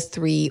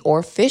omega-3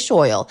 or fish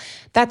oil.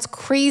 That's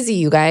crazy,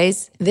 you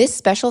guys. This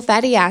special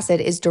fatty acid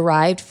is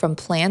derived from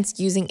plants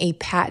using a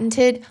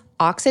patented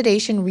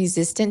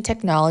oxidation-resistant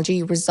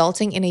technology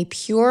resulting in a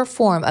pure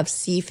form of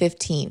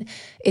C15.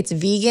 It's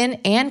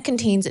vegan and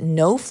contains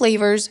no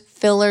flavors,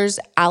 fillers,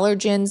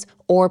 allergens,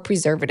 or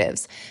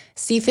preservatives.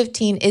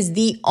 C15 is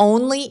the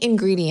only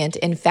ingredient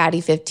in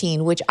Fatty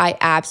 15, which I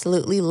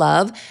absolutely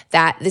love,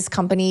 that this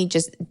company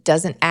just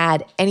doesn't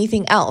add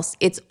anything else.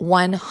 It's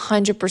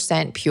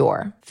 100%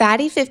 pure.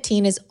 Fatty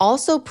 15 is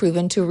also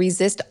proven to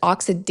resist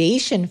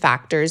oxidation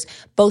factors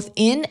both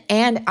in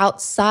and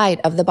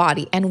outside of the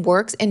body and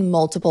works in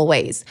multiple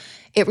ways.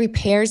 It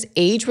repairs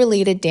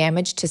age-related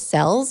damage to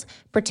cells,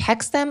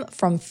 protects them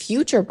from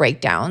future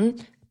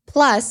breakdown,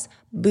 plus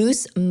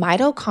boosts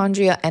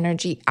mitochondria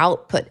energy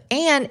output,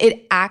 and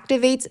it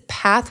activates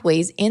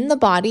pathways in the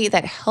body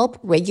that help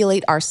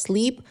regulate our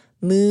sleep,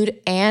 mood,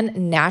 and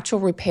natural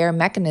repair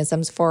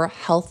mechanisms for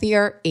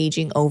healthier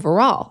aging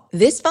overall.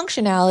 This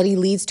functionality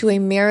leads to a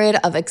myriad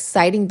of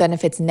exciting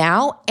benefits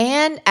now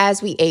and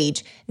as we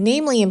age,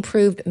 namely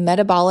improved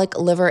metabolic,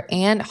 liver,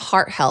 and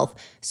heart health,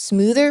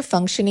 smoother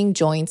functioning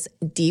joints,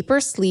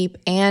 deeper sleep,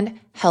 and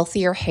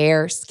healthier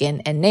hair,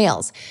 skin, and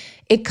nails.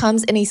 It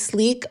comes in a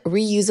sleek,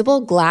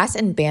 reusable glass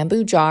and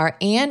bamboo jar,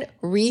 and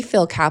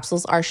refill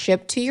capsules are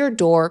shipped to your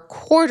door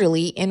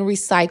quarterly in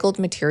recycled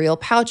material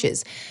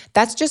pouches.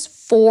 That's just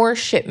 4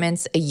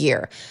 shipments a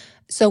year.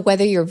 So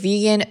whether you're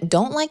vegan,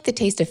 don't like the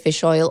taste of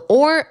fish oil,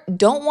 or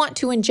don't want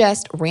to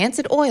ingest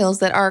rancid oils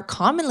that are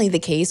commonly the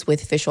case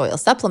with fish oil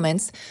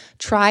supplements,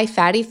 try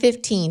Fatty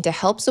 15 to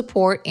help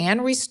support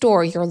and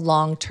restore your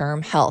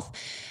long-term health.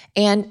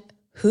 And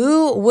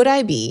who would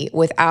I be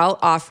without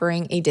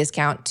offering a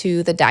discount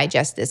to the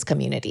Digest This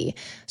community?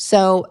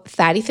 So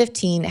Fatty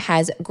 15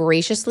 has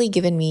graciously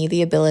given me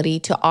the ability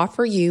to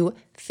offer you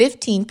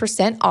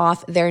 15%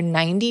 off their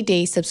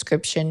 90-day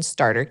subscription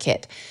starter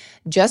kit.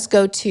 Just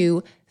go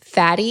to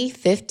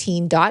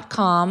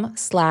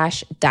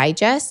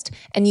fatty15.com/digest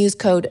and use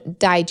code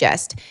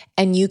DIGEST,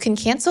 and you can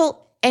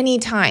cancel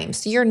anytime,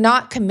 so you're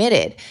not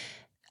committed.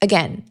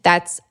 Again,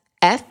 that's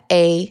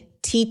FATTY,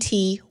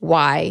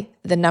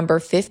 the number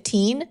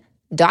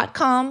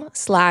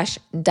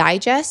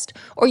 15.com/digest,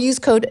 or use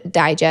code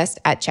DIGEST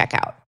at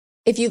checkout.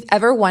 If you've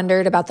ever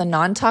wondered about the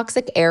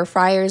non-toxic air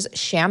fryers,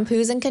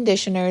 shampoos and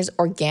conditioners,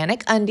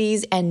 organic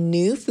undies, and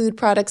new food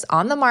products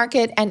on the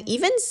market, and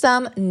even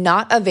some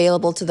not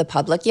available to the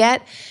public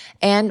yet,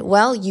 and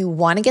well, you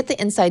want to get the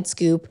inside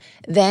scoop,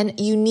 then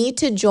you need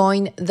to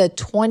join the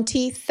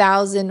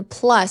 20,000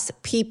 plus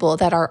people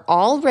that are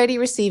already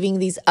receiving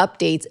these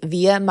updates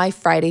via my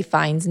Friday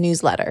Finds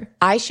newsletter.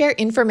 I share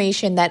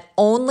information that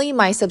only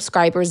my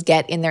subscribers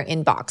get in their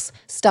inbox.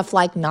 Stuff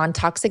like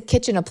non-toxic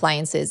kitchen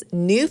appliances,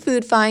 new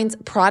food finds,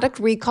 product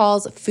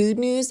recalls, food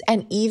news,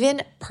 and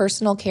even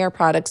personal care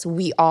products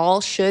we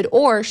all should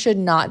or should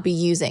not be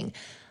using.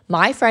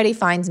 My Friday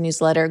Finds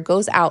newsletter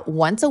goes out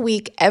once a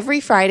week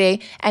every Friday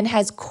and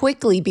has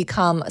quickly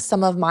become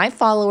some of my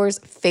followers'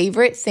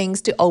 favorite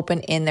things to open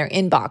in their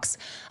inbox.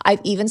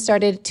 I've even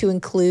started to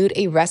include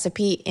a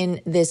recipe in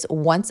this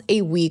once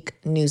a week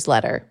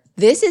newsletter.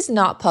 This is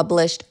not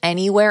published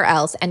anywhere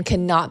else and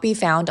cannot be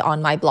found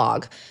on my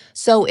blog.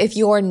 So if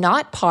you're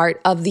not part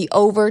of the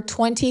over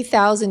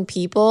 20,000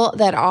 people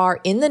that are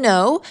in the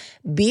know,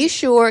 be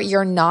sure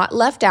you're not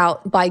left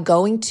out by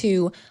going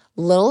to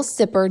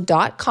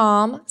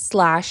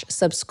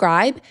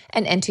littlesipper.com/subscribe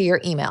and enter your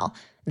email.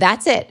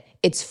 That's it.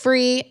 It's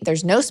free.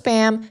 There's no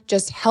spam,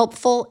 just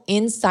helpful,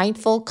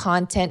 insightful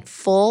content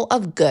full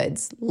of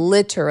goods,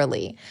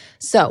 literally.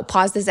 So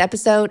pause this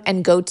episode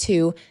and go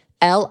to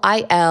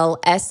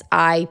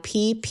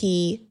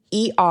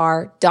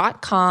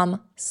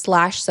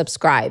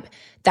LILSIPPER.com/subscribe.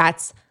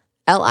 That's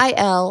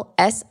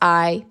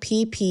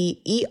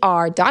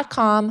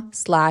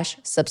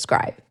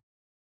LILSIPPER.com/subscribe.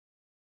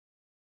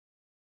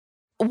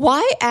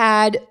 Why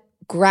add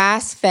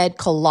grass-fed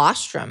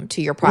colostrum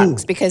to your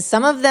products? Ooh. Because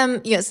some of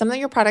them, some of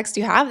your products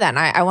do have that, and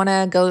I want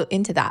to go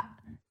into that.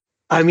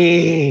 I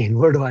mean,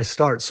 where do I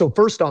start? So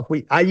first off,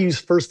 I use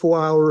first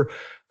 4-hour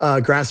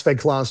grass-fed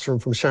colostrum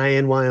from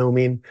Cheyenne,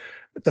 Wyoming.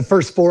 The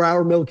first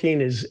 4-hour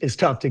milking is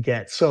tough to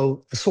get.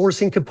 So the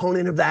sourcing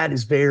component of that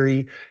is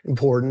very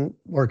important.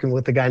 Working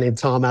with a guy named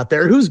Tom out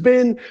there who's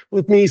been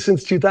with me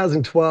since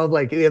 2012.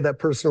 Like, we had that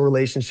personal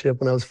relationship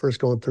when I was first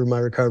going through my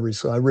recovery.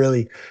 So I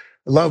really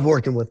love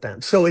working with them.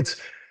 So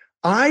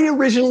I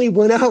originally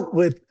went out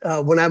with,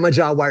 when I had my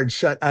jaw wired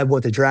shut, I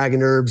went to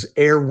Dragon Herbs,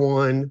 Air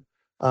One,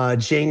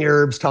 Jing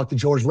Herbs, talked to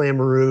George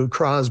Lamoureux,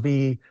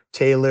 Crosby,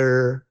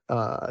 Taylor,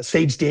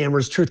 Sage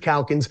Dammers, Truth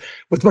Calkins,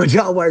 with my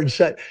jaw wired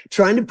shut,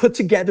 trying to put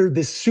together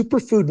this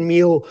superfood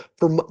meal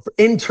for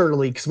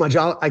internally, because my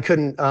jaw, I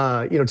couldn't,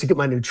 to get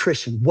my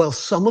nutrition. Well,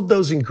 some of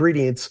those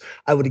ingredients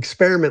I would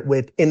experiment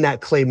with in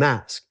that clay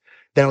mask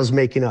that I was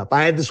making up.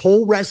 I had this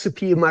whole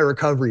recipe of my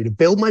recovery to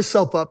build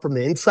myself up from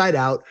the inside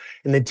out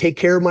and then take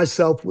care of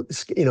myself,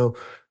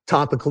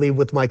 topically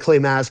with my clay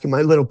mask and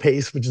my little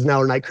paste, which is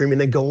now a night cream,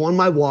 and then go on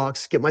my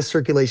walks, get my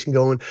circulation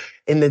going,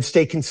 and then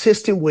stay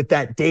consistent with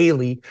that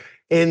daily.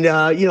 And,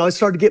 I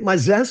started to get my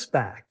zest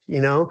back,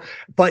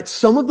 but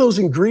some of those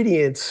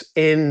ingredients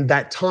in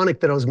that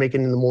tonic that I was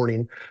making in the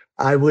morning,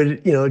 I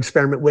would,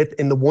 experiment with,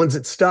 and the ones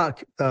that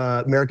stuck,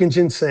 American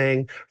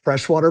ginseng,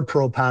 freshwater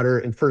pearl powder,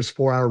 and first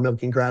 4-hour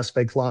milking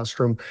grass-fed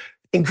colostrum,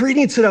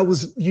 ingredients that I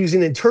was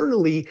using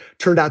internally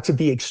turned out to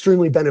be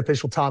extremely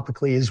beneficial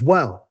topically as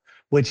well,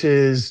 which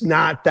is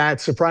not that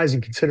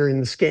surprising considering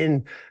the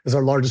skin is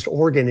our largest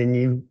organ and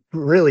you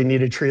really need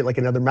to treat it like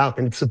another mouth.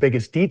 And it's the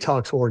biggest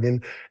detox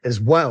organ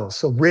as well.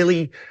 So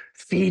really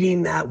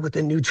feeding that with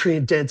a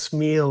nutrient dense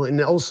meal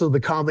and also the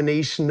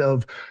combination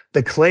of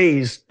the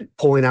clays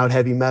pulling out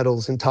heavy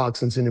metals and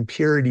toxins and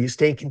impurities,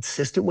 staying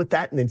consistent with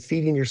that and then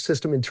feeding your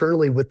system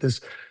internally with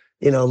this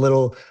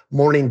little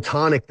morning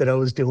tonic that I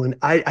was doing.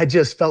 I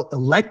just felt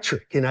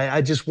electric and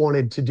I just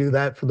wanted to do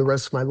that for the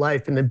rest of my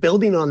life. And then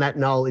building on that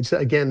knowledge,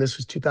 again, this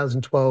was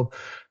 2012,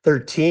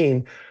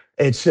 13.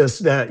 It's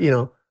just that,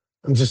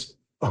 I'm just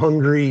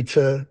hungry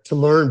to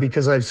learn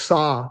because I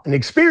saw and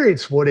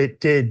experienced what it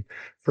did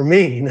for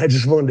me. And I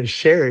just wanted to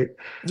share it.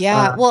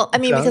 Yeah. Well, I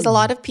mean, because a So,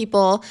 lot of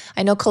people,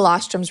 I know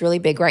colostrum's really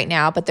big right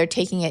now, but they're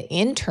taking it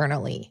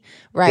internally,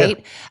 yeah.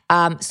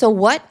 right? So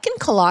what can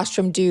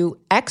colostrum do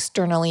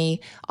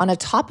externally on a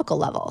topical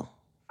level?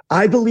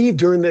 I believe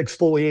during the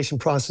exfoliation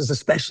process,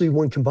 especially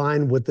when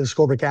combined with the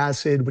ascorbic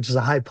acid, which is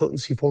a high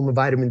potency form of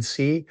vitamin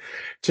C,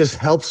 just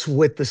helps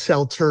with the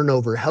cell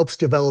turnover, helps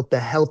develop the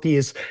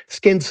healthiest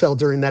skin cell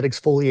during that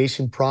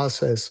exfoliation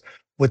process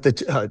with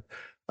the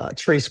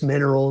trace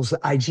minerals, the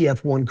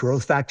IGF-1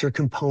 growth factor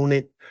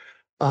component,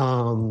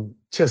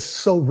 just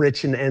so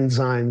rich in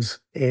enzymes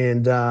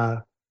and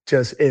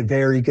just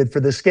very good for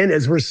the skin.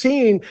 As we're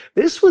seeing,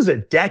 this was a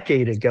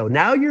decade ago.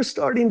 Now you're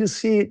starting to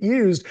see it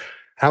used.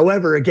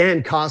 However,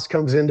 again, cost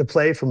comes into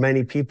play for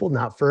many people,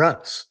 not for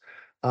us.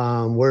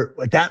 Where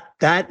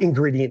that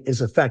ingredient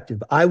is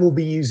effective. I will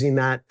be using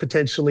that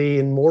potentially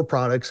in more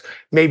products,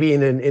 maybe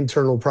in an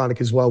internal product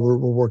as well. We're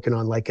working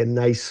on like a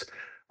nice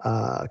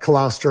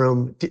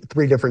colostrum,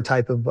 3 different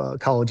type of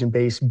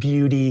collagen-based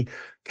beauty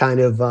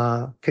kind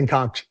of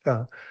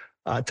concoction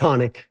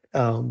tonic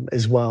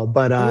as well.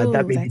 But that Ooh,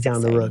 may be that's down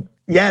the road.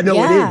 exciting. Yeah, no,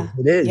 it is. Yeah.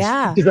 It is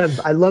Yeah. because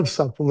I love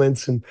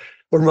supplements and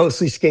we're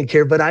mostly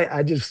skincare, but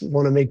I just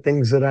want to make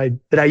things that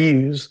I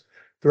use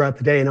throughout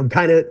the day. And I'm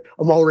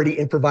already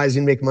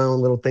improvising, making my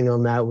own little thing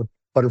on that with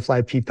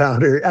butterfly pea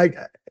powder.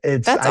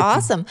 That's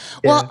awesome.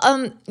 Well,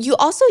 Yeah, you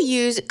also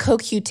use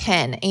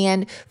CoQ10.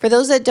 And for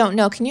those that don't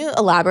know, can you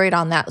elaborate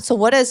on that? So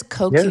what does yeah.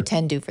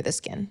 CoQ10 do for the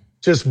skin?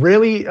 Just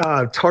really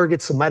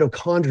targets the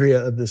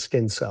mitochondria of the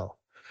skin cell.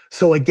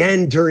 So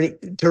again,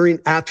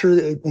 after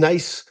the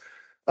nice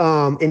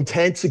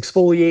intense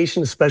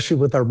exfoliation, especially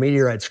with our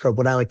meteorite scrub,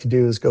 what I like to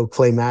do is go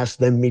clay mask,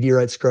 then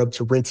meteorite scrub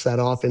to rinse that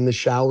off in the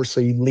shower.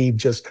 So you leave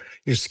just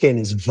your skin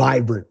is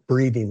vibrant,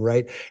 breathing,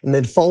 right? And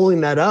then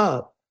following that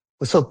up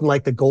with something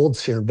like the gold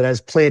serum that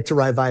has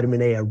plant-derived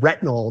vitamin A, a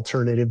retinol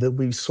alternative that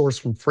we source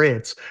from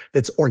France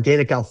that's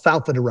organic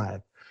alfalfa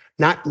derived,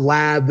 not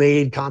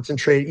lab-made,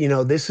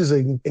 concentrated. This is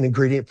an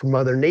ingredient from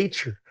Mother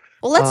Nature.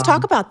 Well, let's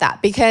talk about that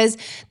because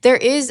there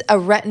is a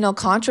retinal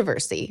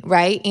controversy,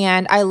 right?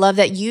 And I love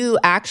that you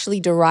actually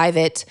derive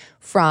it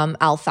from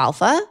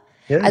alfalfa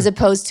as Yeah.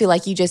 opposed to,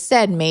 like you just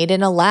said, made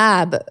in a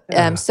lab.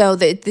 Yeah. So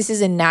that this is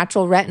a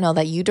natural retinol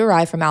that you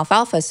derive from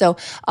alfalfa. So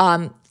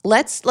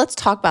let's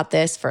talk about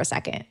this for a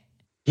second.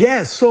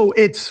 Yeah, so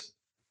it's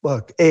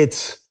not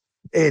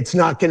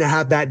going to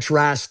have that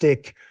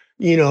drastic,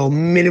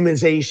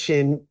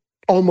 minimization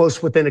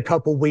almost within a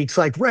couple weeks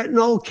like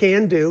retinol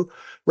can do.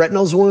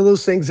 Retinol is one of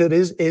those things that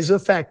is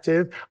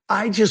effective.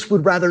 I just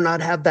would rather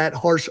not have that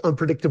harsh,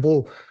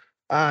 unpredictable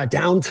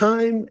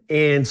downtime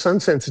and sun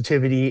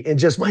sensitivity. And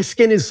just my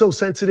skin is so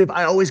sensitive,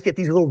 I always get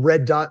these little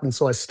red dots, and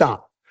so I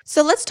stop.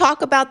 So let's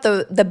talk about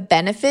the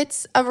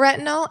benefits of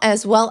retinol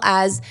as well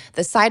as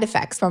the side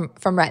effects from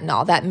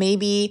retinol that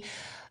maybe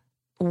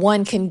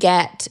one can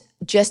get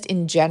just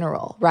in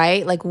general,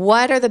 right? Like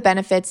what are the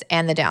benefits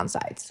and the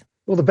downsides?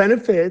 Well, the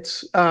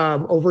benefits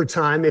over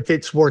time, if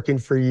it's working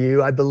for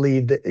you, I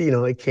believe that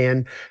it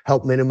can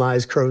help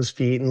minimize crow's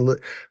feet and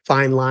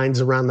fine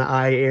lines around the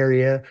eye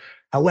area.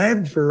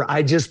 However,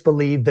 I just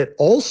believe that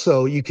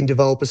also you can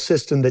develop a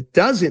system that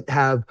doesn't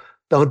have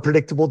the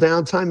unpredictable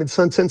downtime and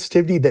sun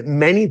sensitivity that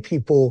many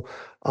people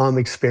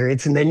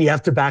experience, and then you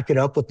have to back it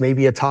up with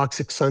maybe a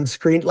toxic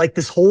sunscreen. Like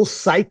this whole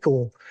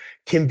cycle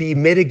can be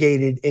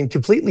mitigated and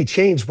completely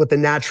changed with the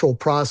natural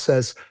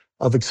process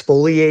of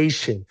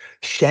exfoliation,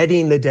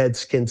 shedding the dead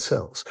skin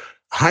cells,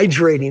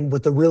 hydrating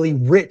with a really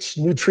rich,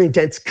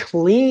 nutrient-dense,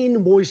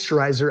 clean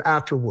moisturizer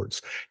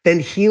afterwards, then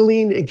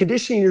healing and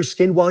conditioning your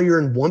skin while you're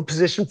in one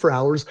position for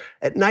hours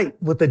at night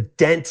with a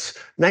dense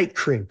night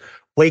cream.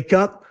 Wake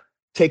up,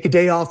 take a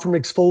day off from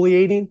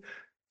exfoliating,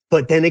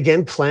 but then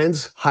again,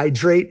 cleanse,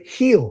 hydrate,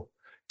 heal.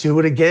 Do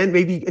it again,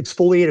 maybe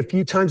exfoliate a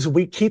few times a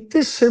week. Keep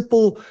this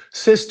simple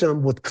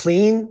system with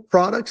clean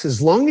products.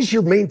 As long as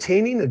you're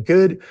maintaining a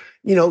good,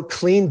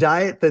 clean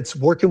diet that's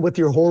working with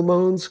your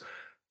hormones.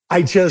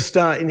 I just,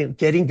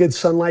 getting good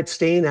sunlight,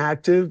 staying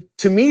active.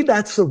 To me,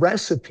 that's the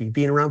recipe.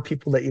 Being around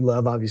people that you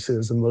love, obviously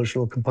there's an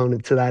emotional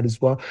component to that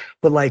as well.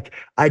 But like,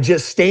 I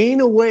just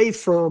staying away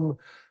from,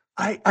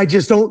 I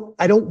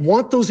don't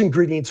want those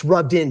ingredients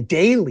rubbed in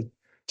daily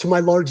to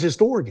my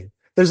largest organ.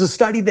 There's a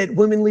study that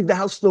women leave the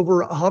house with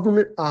over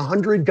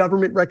 100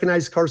 government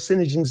recognized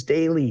carcinogens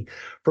daily,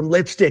 from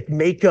lipstick,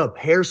 makeup,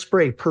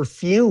 hairspray,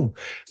 perfume,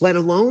 let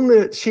alone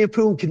the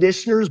shampoo and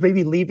conditioners,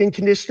 maybe leave-in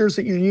conditioners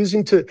that you're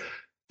using to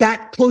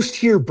that close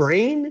to your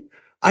brain.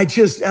 I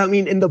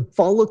mean, in the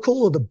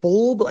follicle or the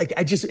bulb,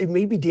 it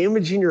may be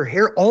damaging your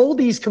hair. All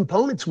these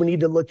components we need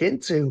to look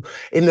into,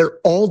 and they're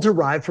all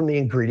derived from the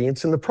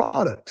ingredients in the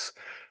products,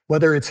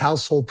 whether it's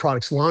household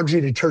products, laundry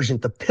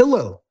detergent, the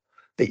pillow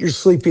that you're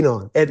sleeping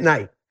on at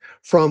night,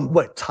 from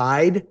what,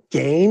 Tide,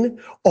 Gain,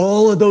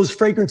 all of those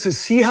fragrances.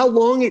 See how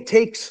long it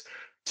takes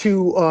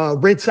to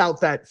rinse out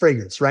that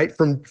fragrance, right?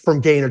 From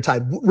Gain or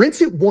Tide.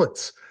 Rinse it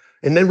once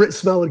and then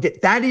smell it again.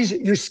 That is,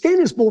 your skin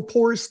is more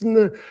porous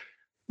than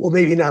well,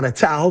 maybe not a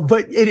towel,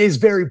 but it is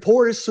very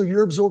porous. So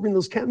you're absorbing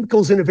those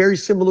chemicals in a very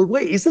similar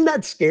way. Isn't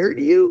that scary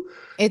to you?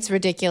 It's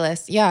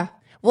ridiculous. Yeah.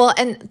 Well,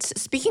 and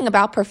speaking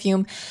about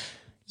perfume,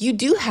 you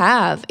do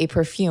have a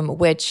perfume,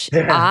 which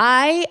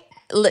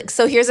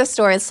so here's a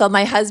story. So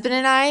my husband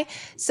and I,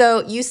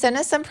 so you sent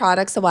us some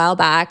products a while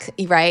back,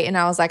 right? And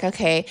I was like,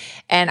 okay.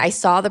 And I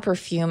saw the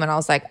perfume and I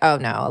was like, oh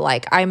no,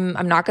 like I'm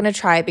not going to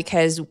try it,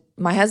 because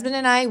my husband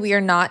and I, we are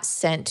not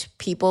scent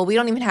people. We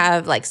don't even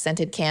have like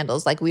scented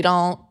candles. Like we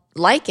don't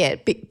like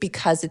it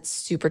because it's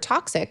super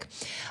toxic.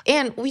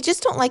 And we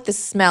just don't like the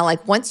smell.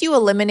 Like once you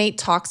eliminate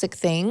toxic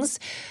things,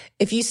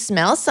 if you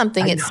smell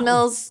something, it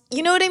smells,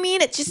 you know what I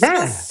mean? It just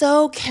smells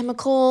so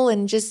chemical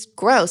and just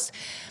gross.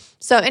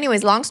 So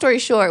anyways, long story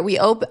short,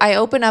 I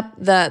open up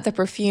the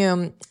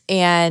perfume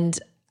and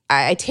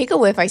I take a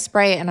whiff, I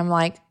spray it, and I'm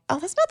like, oh,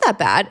 that's not that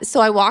bad.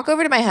 So I walk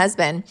over to my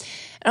husband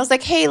and I was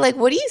like, hey, like,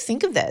 what do you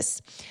think of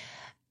this?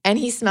 And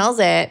he smells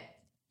it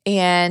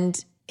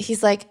and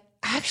he's like,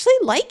 I actually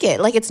like it.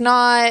 Like it's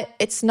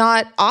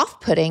not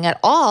off-putting at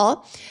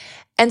all.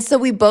 And so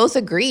we both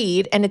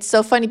agreed. And it's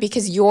so funny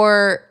because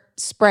your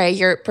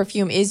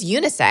perfume is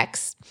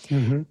unisex.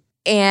 Mm-hmm.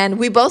 And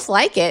we both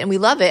like it and we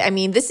love it. I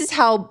mean, this is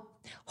how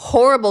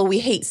horrible we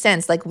hate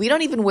scents. Like we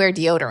don't even wear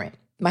deodorant.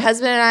 My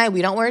husband and I,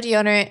 we don't wear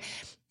deodorant.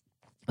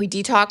 We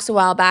detoxed a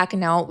while back and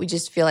now we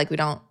just feel like we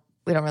don't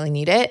really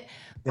need it.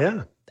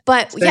 Yeah.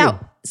 But same. Yeah,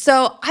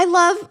 so I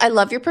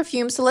love your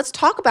perfume. So let's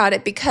talk about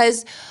it,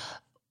 because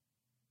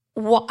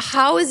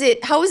how is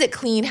it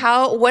clean?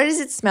 What does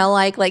it smell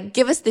like? Like,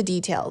 give us the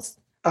details.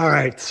 All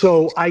right.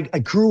 So I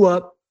grew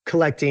up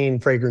collecting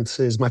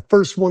fragrances. My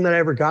first one that I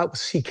ever got was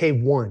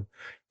CK1,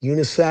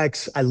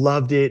 unisex. I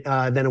loved it.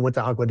 Then I went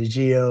to Aqua di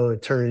Gio,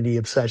 Eternity,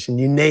 Obsession,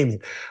 you name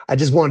it. I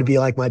just wanted to be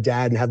like my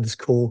dad and have this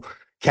cool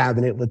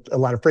cabinet with a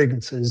lot of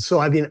fragrances. So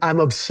I mean, I'm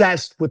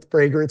obsessed with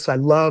fragrance.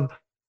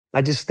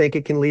 I just think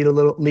it can leave a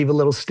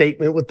little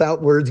statement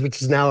without words,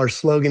 which is now our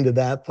slogan to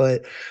that.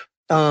 But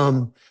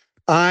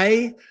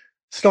I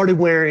started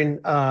wearing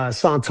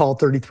Santal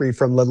 33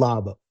 from Le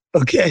Labo.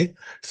 Okay.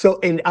 So,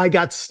 and I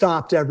got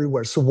stopped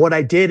everywhere. So what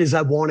I did is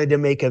I wanted to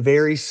make a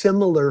very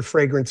similar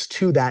fragrance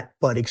to that,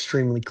 but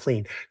extremely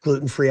clean,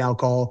 gluten-free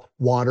alcohol,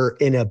 water,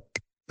 in a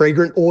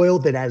fragrant oil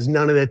that has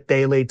none of the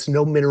phthalates,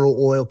 no mineral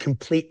oil,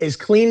 as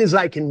clean as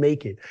I can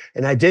make it.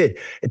 And I did.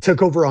 It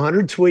took over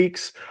 100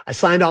 tweaks. I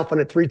signed off on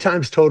it 3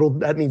 times total.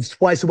 That means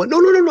twice. I went, no.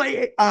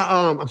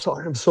 I'm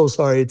sorry. I'm so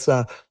sorry. It's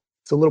a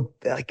little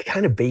like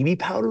kind of baby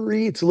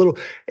powdery. It's a little,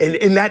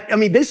 and that, I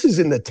mean, this is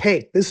in the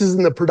tank. This is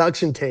in the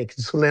production tank.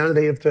 So now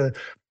they have to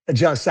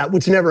adjust that,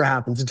 which never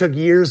happens. It took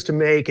years to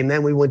make. And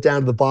then we went down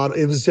to the bottom.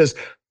 It was just,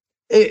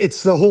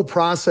 it's the whole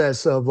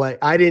process of like,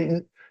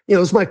 it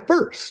was my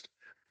first.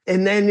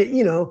 And then,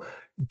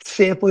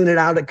 sampling it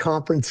out at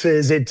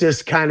conferences, it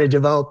just kind of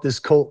developed this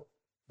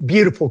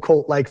beautiful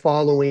cult-like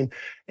following.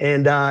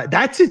 And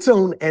that's its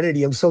own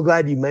entity. I'm so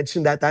glad you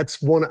mentioned that.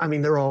 That's one, I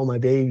mean, they're all my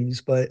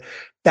babies, but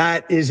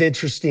that is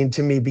interesting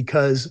to me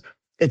because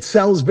it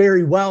sells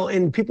very well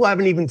and people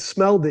haven't even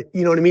smelled it.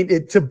 You know what I mean?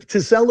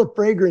 To sell a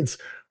fragrance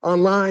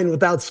online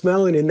without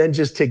smelling and then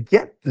just to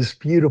get this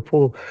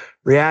beautiful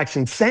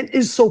reaction. Scent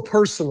is so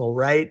personal,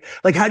 right?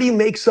 Like, how do you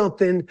make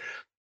something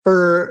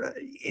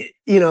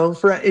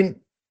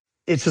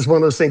it's just one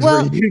of those things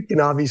where you can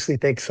obviously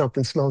think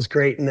something smells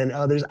great and then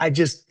others.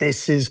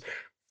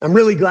 I'm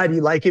really glad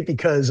you like it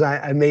because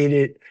I made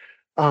it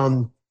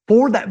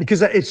for that,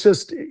 because it's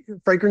just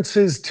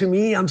fragrances to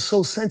me, I'm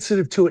so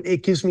sensitive to it.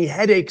 It gives me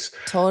headaches.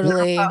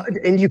 Totally.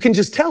 And you can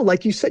just tell,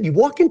 like you said, you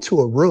walk into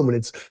a room and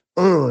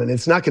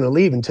it's not going to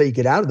leave until you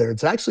get out of there.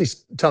 It's actually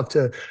tough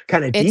to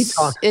kind of detox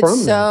from it.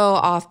 It's so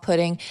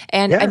off-putting.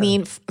 And I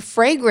mean,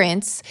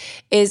 fragrance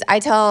is, I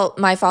tell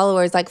my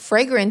followers, like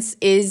fragrance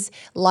is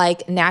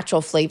like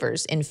natural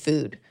flavors in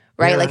food.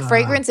 Right? Yeah. Like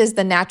fragrance is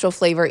the natural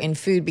flavor in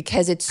food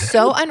because it's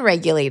so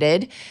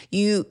unregulated.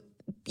 You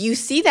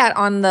see that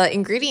on the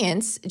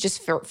ingredients,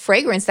 just for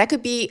fragrance. That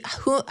could be,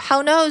 who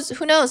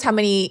knows how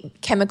many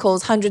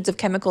chemicals, hundreds of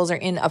chemicals are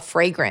in a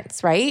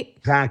fragrance, right?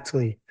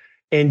 Exactly.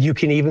 And you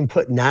can even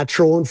put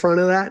natural in front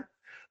of that.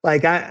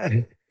 Like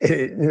and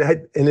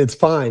it's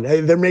fine.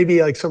 There may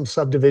be like some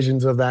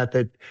subdivisions of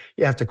that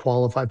you have to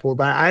qualify for,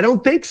 but I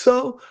don't think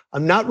so.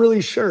 I'm not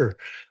really sure.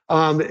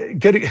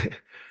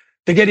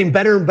 They're getting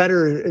better and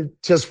better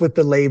just with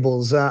the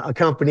labels. A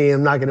company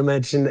I'm not going to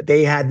mention,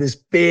 they had this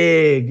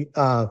big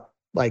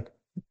like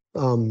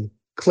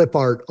clip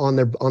art on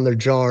their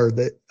jar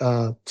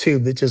that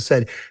tube that just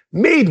said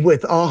made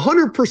with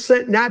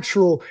 100%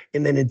 natural,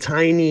 and then in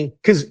tiny,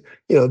 because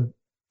you know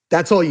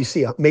that's all you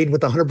see, made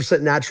with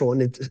 100% natural,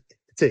 and it's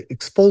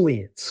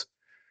exfoliants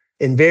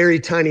in very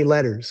tiny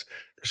letters.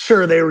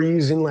 Sure, they were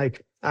using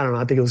like, I don't know,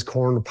 I think it was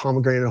corn or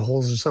pomegranate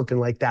hulls or something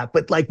like that.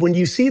 But like when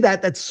you see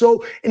that, that's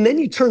so, and then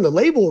you turn the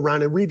label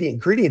around and read the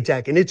ingredient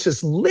deck and it's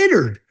just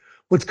littered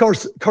with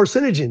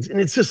carcinogens. And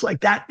it's just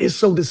like, that is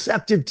so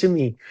deceptive to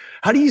me.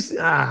 How do you,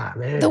 The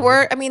man.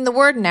 word, I mean, the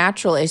word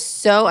natural is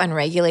so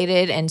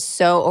unregulated and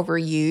so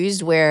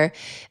overused where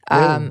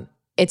Really?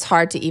 it's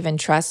hard to even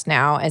trust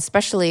now,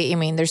 especially, I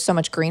mean, there's so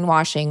much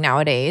greenwashing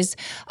nowadays.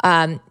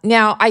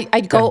 Now Okay.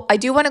 I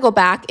do want to go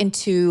back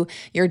into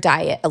your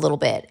diet a little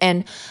bit.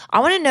 And I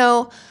want to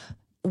know,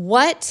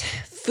 what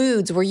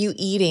foods were you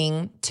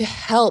eating to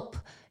help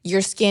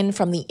your skin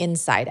from the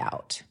inside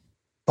out?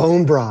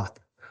 Bone broth,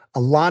 a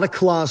lot of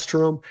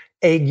colostrum,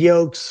 egg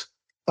yolks,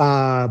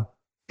 uh,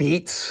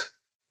 beets,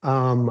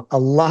 a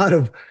lot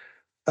of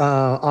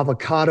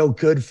avocado,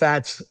 good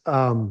fats.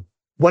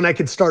 When I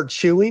could start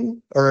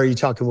chewing, or are you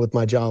talking with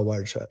my jaw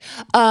wired shut?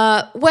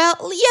 Well,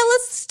 yeah,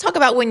 let's talk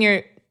about when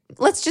you're,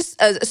 let's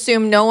just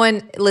assume no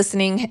one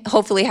listening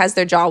hopefully has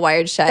their jaw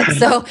wired shut.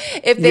 So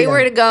if they Yeah.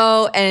 were to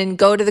go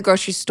to the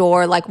grocery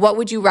store, like what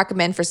would you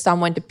recommend for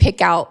someone to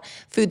pick out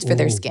foods for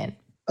their Ooh. skin?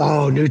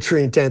 Oh,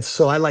 nutrient dense.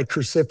 So I like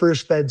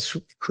cruciferous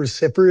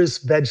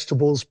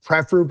vegetables,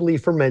 preferably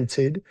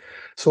fermented.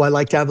 So I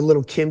like to have a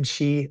little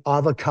kimchi,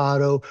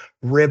 avocado,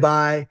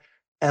 ribeye,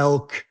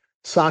 elk,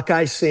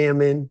 sockeye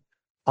salmon,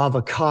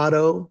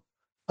 avocado,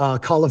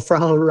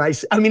 cauliflower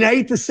rice. I mean, I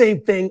eat the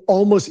same thing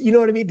almost. You know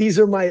what I mean? These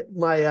are my.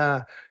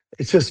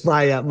 It's just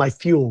my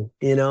fuel.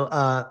 You know,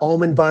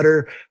 almond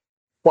butter,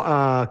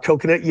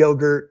 coconut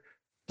yogurt,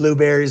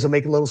 blueberries. I'll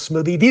make a little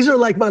smoothie. These are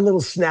like my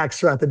little snacks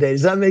throughout the day.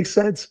 Does that make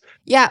sense?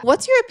 Yeah.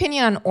 What's your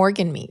opinion on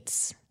organ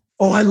meats?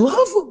 Oh, I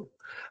love them.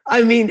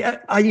 I mean,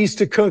 I used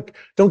to cook.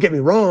 Don't get me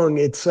wrong;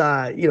 it's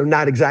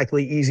not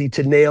exactly easy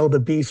to nail the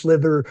beef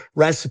liver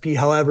recipe.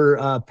 However,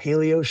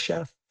 paleo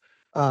chef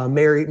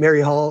Mary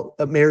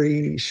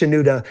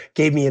Shanuda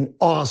gave me an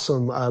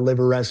awesome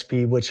liver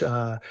recipe, which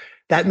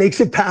that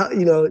makes it,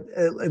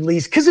 at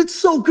least because it's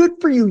so good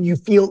for you. You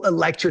feel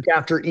electric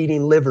after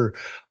eating liver.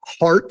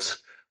 Heart,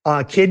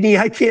 kidney,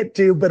 I can't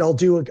do, but I'll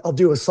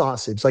do a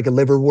sausage, like a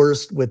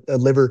liverwurst with a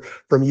liver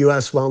from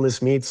U.S.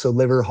 Wellness Meats. So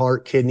liver,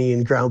 heart, kidney,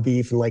 and ground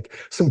beef, and like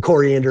some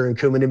coriander and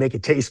cumin to make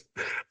it taste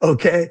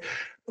okay.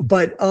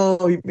 But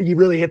oh, you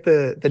really hit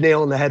the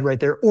nail on the head right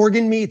there.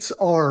 Organ meats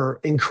are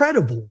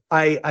incredible.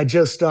 I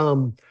just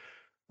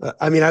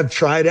I mean, I've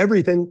tried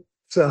everything.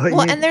 So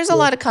Well, and there's a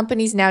lot of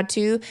companies now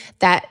too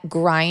that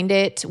grind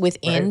it right.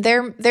 within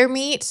their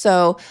meat.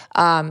 So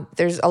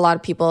there's a lot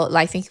of people.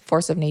 I think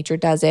Force of Nature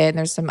does it, and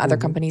there's some other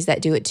Mhm. companies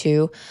that do it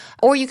too.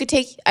 Or you could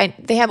take.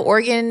 They have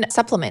organ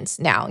supplements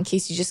now in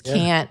case you just Yeah.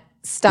 can't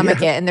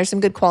stomach Yeah. it, and there's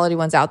some good quality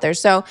ones out there.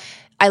 So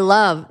I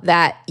love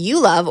that you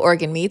love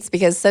organ meats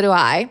because so do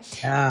I,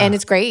 and Yeah.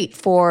 it's great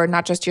for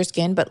not just your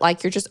skin, but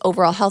like your just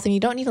overall health, and you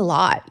don't need a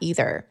lot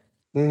either.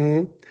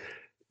 hmm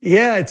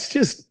Yeah,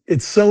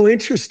 it's so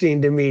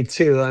interesting to me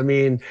too. I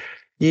mean,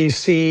 you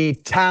see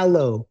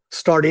tallow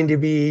starting to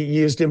be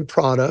used in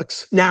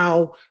products.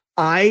 Now,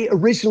 I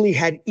originally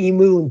had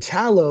emu and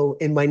tallow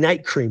in my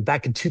night cream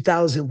back in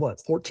 2000,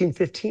 what, 14,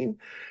 15?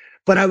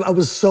 But I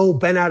was so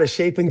bent out of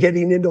shape and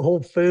getting into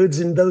Whole Foods,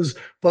 and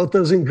both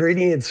those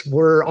ingredients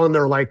were on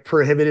their like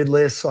prohibited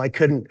list. So I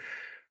couldn't,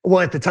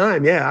 well, at the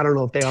time, yeah, I don't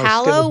know if they are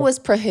still, Tallow but was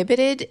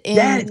prohibited in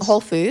yes.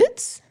 Whole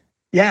Foods.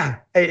 Yeah.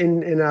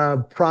 In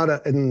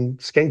product and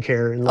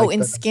skincare and Oh, like in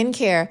the,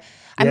 skincare.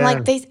 I'm yeah.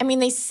 like, I mean,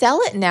 they sell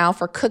it now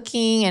for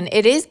cooking and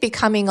it is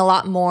becoming a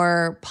lot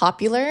more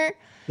popular, which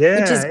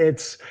Yeah, is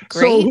it's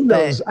so who great,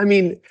 knows? but I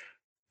mean,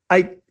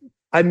 I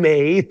I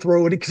may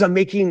throw it because I'm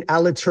making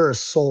Alitura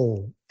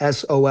Sol,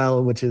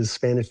 SOL, which is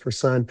Spanish for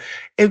sun.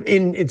 And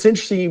it's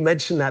interesting you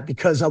mentioned that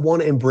because I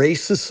want to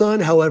embrace the sun,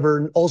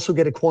 however, also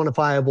get a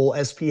quantifiable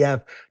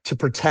SPF to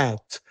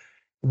protect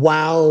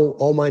while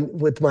all my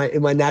with my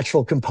in my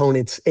natural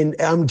components. And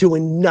I'm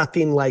doing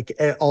nothing like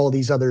all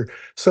these other.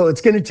 So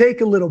it's going to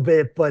take a little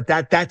bit, but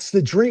that's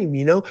the dream,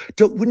 you know?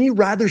 Wouldn't you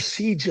rather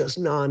see just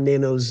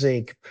non-nano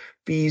zinc,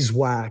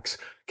 beeswax,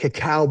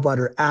 cacao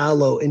butter,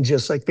 aloe, and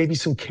just like maybe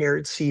some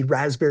carrot seed,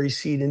 raspberry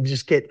seed, and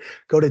just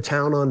go to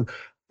town on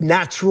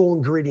natural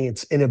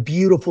ingredients in a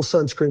beautiful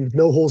sunscreen with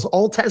no holes,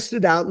 all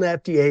tested out in the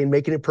FDA and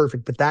making it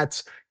perfect. But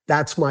that's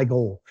my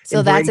goal.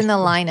 so that's in Embrace. the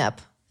lineup,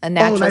 a Oh,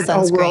 natural we're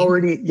sunscreen.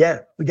 already, yeah,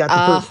 we got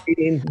the first Oh,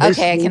 meeting this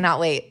okay. I week. cannot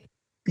wait.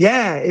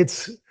 Yeah,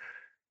 it's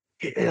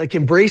like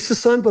embrace the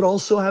sun, but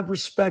also have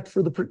respect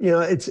for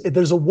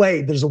there's a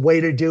way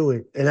to do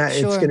it, and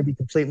it's going Sure. to be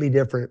completely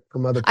different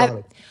from other I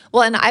products.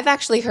 well, and I've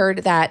actually heard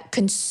that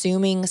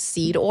consuming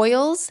seed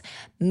oils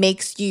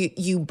makes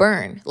you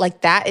burn.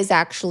 Like that is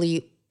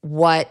actually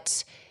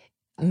what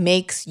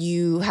makes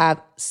you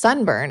have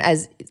sunburn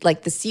as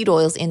like the seed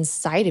oils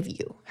inside of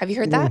you. Have you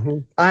heard that?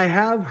 I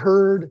have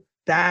heard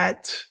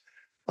that.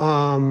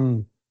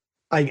 Um,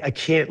 I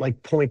can't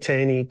like point to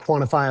any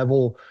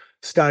quantifiable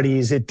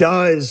studies. It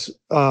does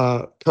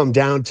come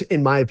down to,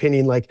 in my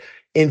opinion, like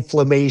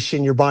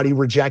inflammation, your body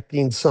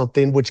rejecting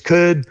something, which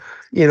could,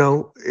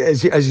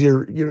 as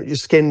your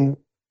skin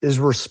is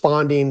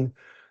responding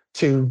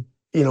to,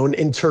 an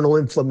internal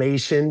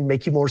inflammation,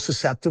 make you more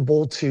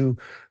susceptible to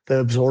the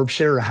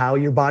absorption or how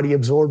your body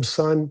absorbs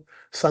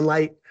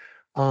sunlight.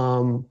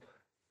 Um,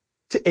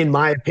 in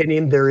my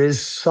opinion, there is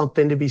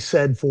something to be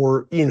said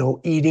for,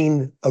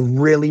 eating a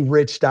really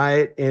rich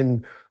diet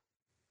in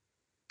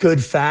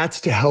good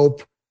fats to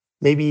help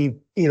maybe,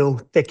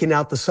 thicken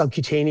out the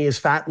subcutaneous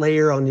fat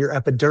layer on your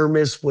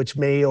epidermis, which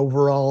may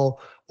overall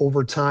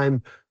over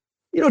time,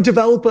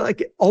 develop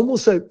like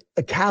almost a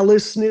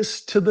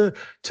callousness to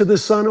the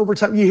sun over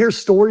time. You hear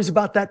stories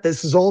about that.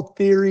 This is all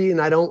theory, and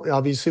I don't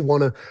obviously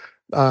want to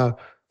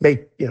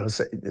make,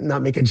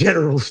 not make a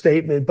general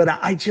statement, but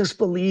I just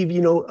believe,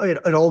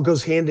 it all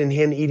goes hand in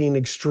hand, eating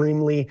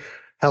extremely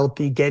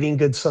healthy, getting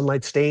good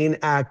sunlight, staying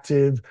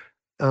active,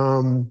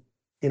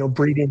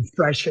 breathing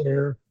fresh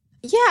air.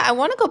 Yeah, I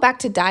want to go back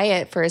to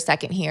diet for a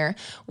second here.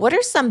 What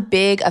are some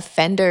big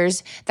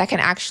offenders that can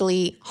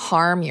actually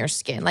harm your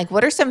skin? Like,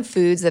 what are some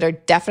foods that are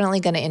definitely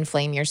going to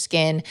inflame your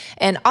skin?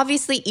 And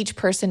obviously, each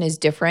person is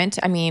different.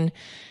 I mean,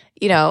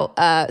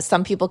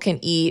 some people can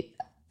eat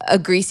a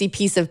greasy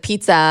piece of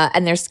pizza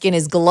and their skin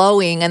is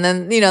glowing. And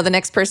then, the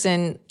next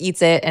person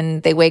eats it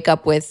and they wake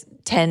up with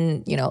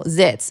 10,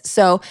 zits.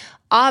 So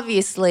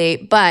obviously,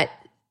 but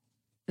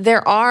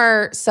there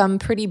are some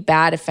pretty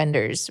bad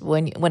offenders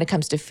when it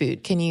comes to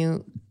food. Can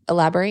you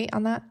elaborate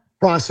on that?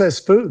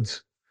 Processed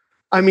foods.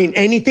 I mean,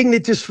 anything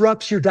that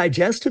disrupts your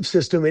digestive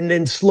system and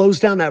then slows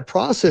down that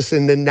process,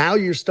 and then now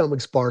your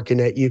stomach's barking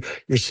at you,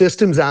 your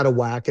system's out of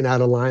whack and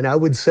out of line. I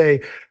would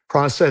say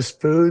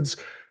processed foods,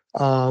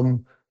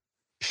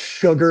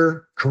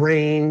 sugar,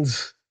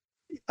 grains,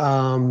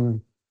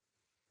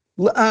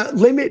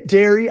 limit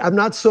dairy. I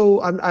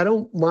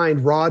don't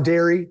mind raw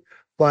dairy,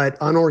 but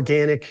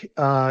unorganic,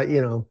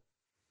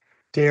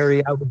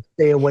 dairy, I would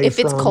stay away If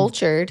it's from.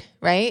 cultured,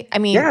 right? I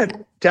mean, Yeah,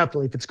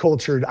 definitely. If it's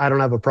cultured, I don't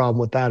have a problem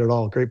with that at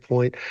all. Great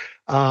point.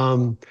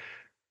 Um,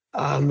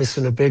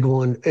 Missing a big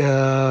one.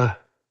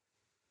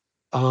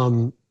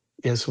 Um,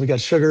 yeah, so we got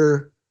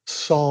sugar,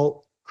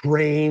 salt,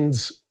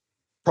 grains,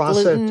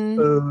 processed gluten.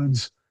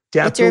 foods,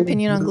 What's your definitely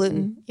opinion on gluten.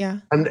 gluten? Yeah.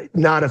 I'm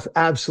not a,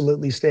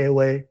 absolutely stay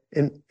away.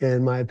 In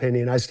my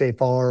opinion, I stay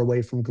far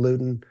away from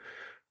gluten.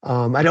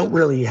 I don't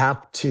really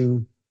have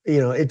to,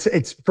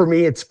 it's for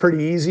me, it's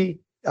pretty easy.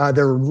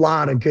 There are a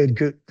lot of good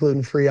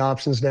gluten-free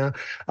options now.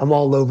 I'm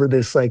all over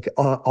this like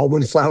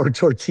almond flour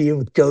tortilla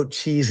with goat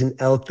cheese and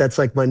elk. That's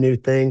like my new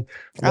thing.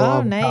 A little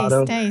Oh, nice,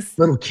 avocado, nice.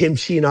 little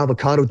kimchi and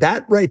avocado.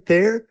 That right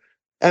there,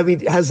 I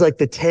mean, it has like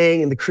the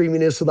tang and the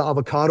creaminess of the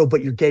avocado,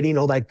 but you're getting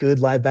all that good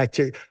live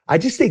bacteria. I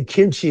just think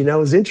kimchi, and I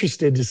was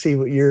interested to see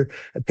what your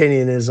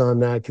opinion is on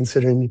that,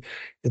 considering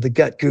you're the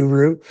gut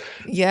guru.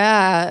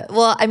 Yeah.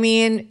 Well, I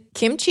mean,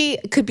 kimchi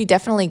could be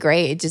definitely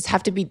great. It just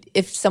have to be,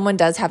 if someone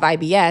does have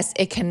IBS,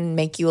 it can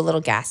make you a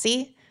little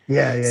gassy.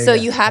 Yeah, yeah, So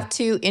yeah. you have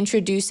to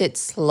introduce it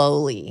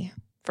slowly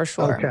for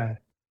sure. Okay.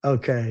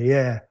 Okay.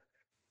 Yeah.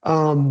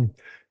 Um,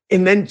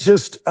 and then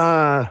just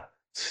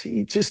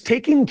just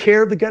taking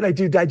care of the gut. I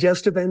do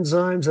digestive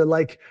enzymes. I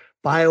like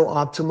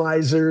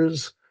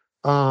biooptimizers.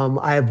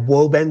 I have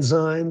WOB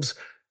enzymes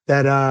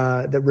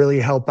that really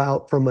help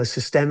out from a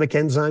systemic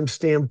enzyme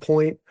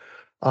standpoint.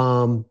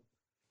 Um,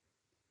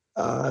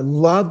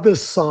 love the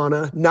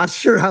sauna. Not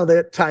sure how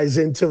that ties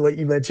into what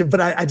you mentioned,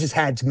 but I just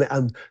had to.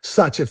 I'm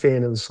such a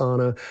fan of the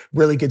sauna.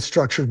 Really good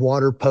structured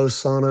water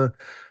post sauna.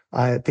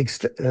 I think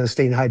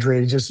staying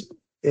hydrated just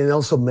and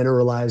also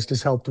mineralized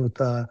has helped with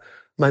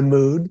my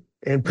mood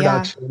and Yeah.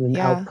 production and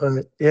Yeah.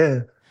 output. Yeah,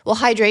 Well,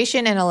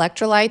 hydration and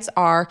electrolytes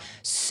are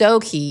so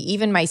key.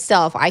 Even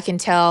myself, I can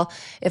tell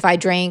if I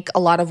drank a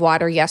lot of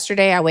water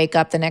yesterday, I wake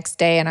up the next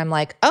day and I'm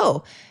like,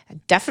 oh, I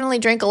definitely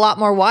drink a lot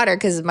more water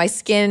because my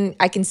skin,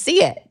 I can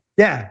see it.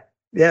 yeah,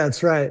 yeah.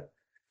 That's right.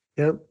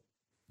 Yep.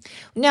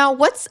 Now,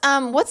 what's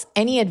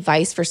any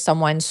advice for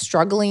someone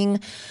struggling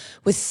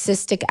with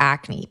cystic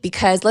acne?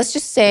 Because let's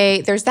just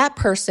say there's that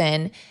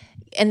person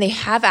and they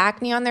have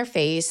acne on their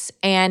face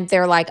and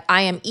they're like,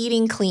 I am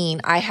eating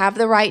clean, I have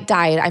the right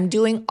diet, I'm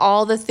doing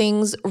all the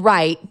things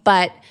right,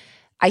 but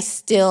I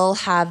still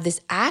have this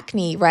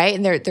acne, right?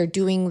 And they're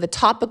doing the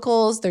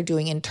topicals, they're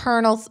doing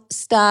internal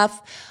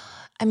stuff.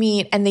 I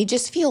mean, and they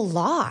just feel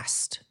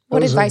lost. What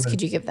Those are advice the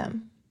could you give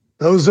them?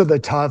 those are the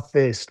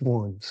toughest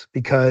ones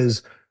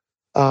because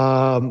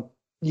Um,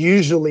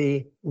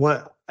 usually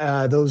what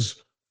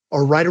those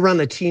are right around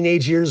the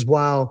teenage years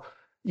while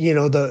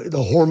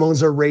the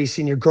hormones are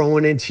racing, you're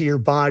growing into your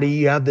body,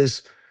 you have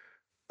this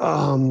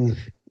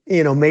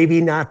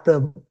maybe not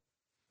the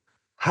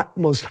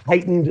most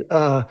heightened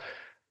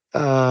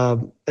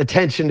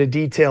attention to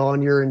detail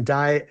on your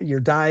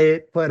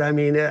diet, but I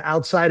mean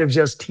outside of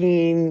just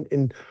teen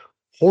and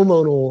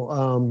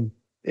hormonal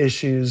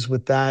issues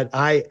with that.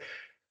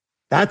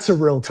 That's a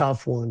real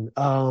tough one.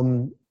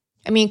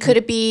 I mean, could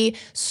it be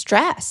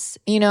stress?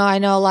 I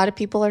know a lot of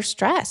people are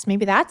stressed.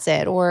 Maybe that's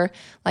it. Or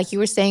like you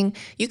were saying,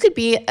 you could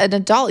be an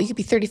adult, you could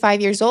be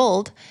 35 years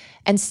old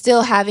and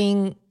still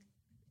having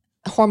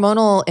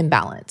hormonal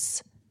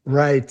imbalance.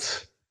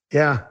 Right.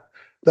 Yeah.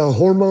 The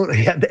hormone,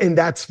 yeah, and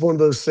that's one of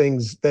those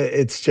things that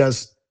it's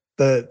just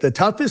the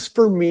toughest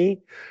for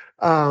me,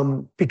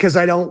 because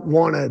I don't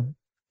want to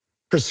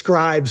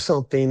prescribe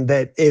something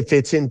that if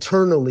it's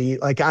internally,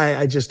 like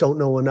I just don't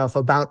know enough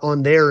about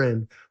on their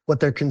end, what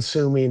they're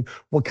consuming,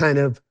 what kind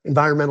of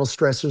environmental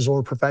stressors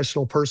or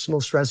professional, personal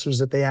stressors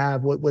that they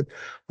have,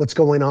 what's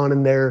going on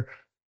in their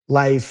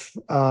life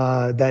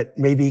that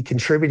may be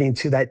contributing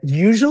to that.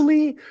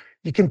 Usually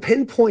you can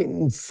pinpoint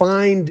and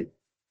find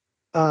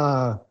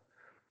uh,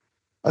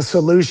 a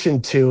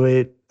solution to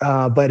it.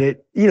 But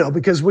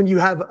because when you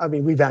have, I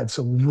mean, we've had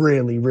some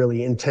really,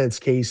 really intense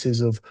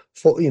cases of,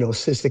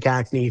 cystic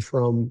acne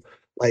from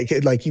like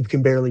you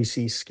can barely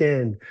see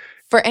skin.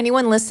 For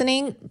anyone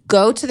listening,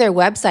 go to their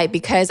website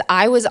because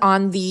I was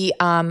on the,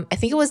 I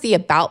think it was the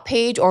About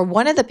page or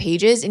one of the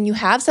pages, and you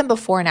have some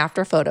before and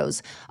after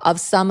photos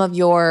of some of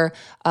your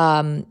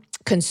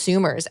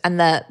consumers. And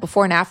the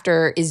before and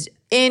after is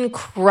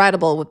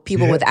incredible with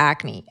people with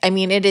acne. I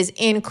mean, it is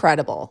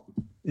incredible.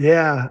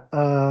 Yeah.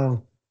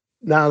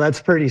 No,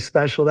 that's pretty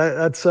special.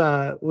 That's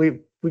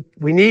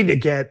we need to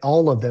get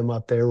all of them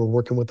up there. We're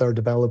working with our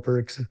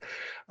developers.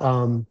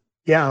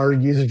 Yeah, our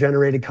user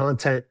generated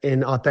content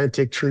and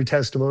authentic, true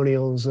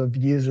testimonials of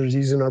users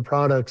using our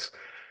products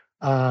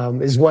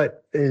is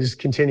what is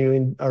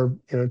continuing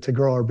to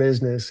grow our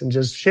business, and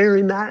just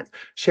sharing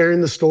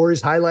the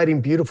stories,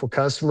 highlighting beautiful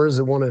customers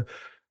that want to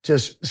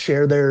just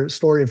share their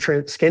story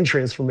of skin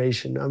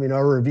transformation. I mean,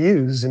 our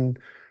reviews, and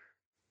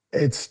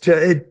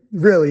it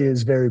really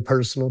is very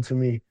personal to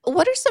me.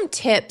 What are some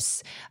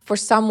tips for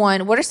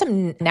someone? What are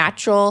some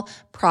natural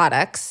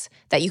products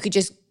that you could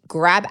just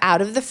grab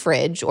out of the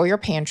fridge or your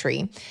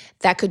pantry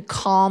that could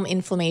calm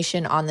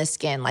inflammation on the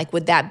skin? Like,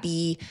 would that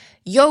be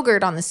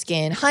yogurt on the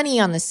skin, honey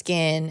on the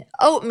skin,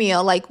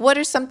 oatmeal? Like, what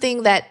are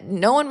something that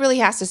no one really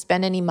has to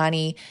spend any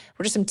money?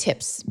 What are some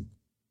tips?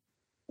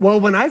 Well,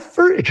 when I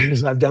first,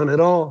 because I've done it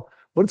all,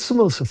 what's the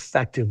most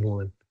effective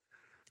one?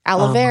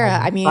 Aloe vera.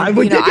 I mean, I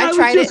was I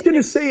tried just going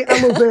to say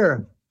aloe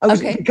vera.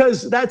 Okay.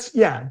 Because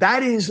that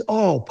is,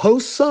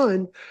 post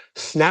sun,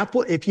 snap,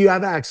 if you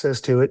have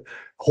access to it,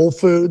 Whole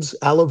Foods,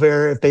 aloe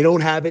vera. If they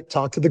don't have it,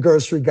 talk to the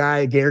grocery guy.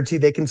 I guarantee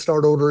they can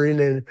start ordering,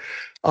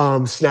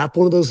 and snap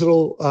one of those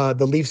little,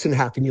 the leaves in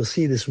half, and you'll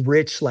see this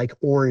rich, like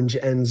orange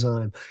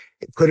enzyme.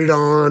 Put it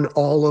on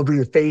all over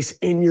your face,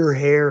 in your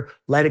hair,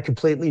 let it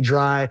completely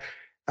dry.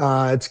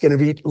 It's going to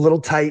be a little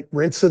tight,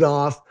 rinse it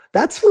off.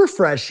 That's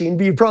refreshing,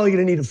 but you're probably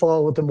going to need to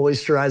follow with the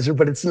moisturizer,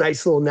 but it's a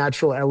nice little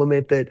natural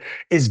element that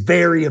is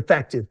very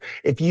effective.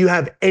 If you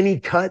have any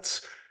cuts,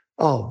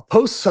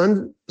 post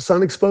sun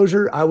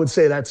exposure, I would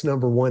say that's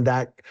number one.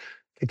 That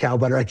cacao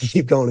butter, I can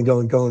keep going and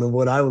going and going of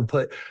what I would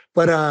put.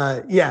 But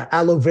yeah,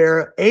 aloe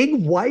vera,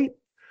 egg white.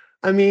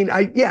 I mean,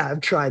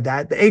 I've tried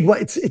that. The egg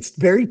white, it's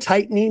very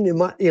tightening in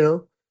my,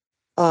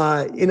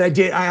 and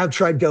I have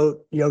tried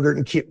goat yogurt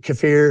and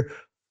kefir.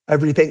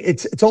 Everything.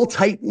 It's all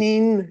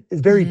tightening. It's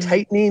very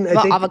tightening.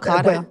 I think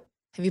avocado.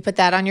 Have you put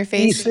that on your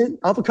face? Decent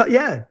avocado.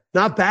 Yeah,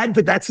 not bad.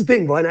 But that's the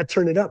thing. Why not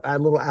turn it up?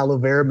 Add a little aloe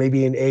vera,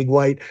 maybe an egg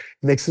white,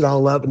 mix it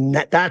all up, and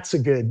that's a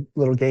good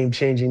little game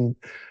changing.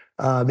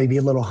 Maybe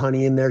a little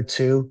honey in there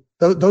too.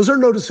 Those are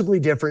noticeably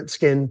different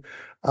skin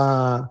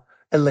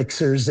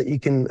elixirs that you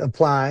can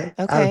apply.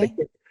 Okay.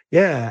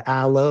 Yeah,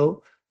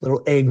 aloe,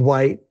 little egg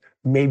white,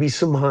 maybe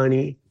some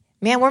honey.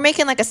 Man, we're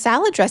making like a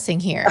salad dressing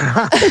here.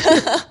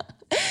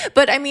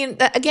 But I mean,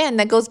 again,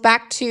 that goes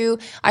back to,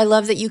 I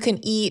love that you can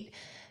eat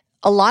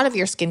a lot of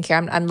your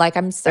skincare. I'm not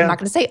going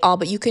to say all,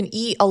 but you can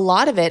eat a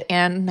lot of it,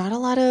 and not a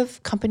lot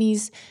of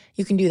companies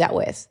you can do that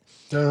with.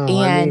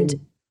 No,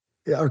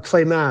 our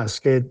clay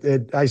mask,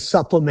 I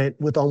supplement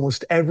with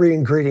almost every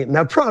ingredient in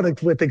that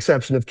product, with the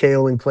exception of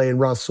kaolin clay and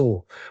raw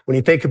sul. When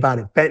you think about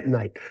it,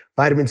 bentonite,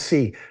 vitamin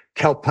C,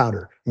 kelp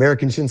powder,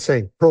 American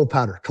ginseng, pearl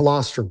powder,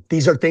 colostrum.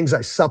 These are things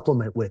I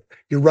supplement with.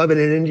 You're rubbing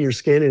it into your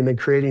skin and then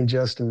creating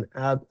just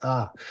I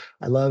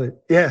love it.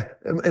 Yeah.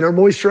 And our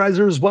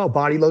moisturizer as well,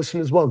 body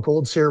lotion as well,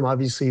 gold serum.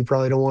 Obviously, you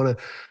probably don't want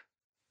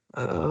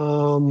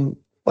to,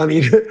 I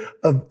mean,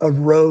 a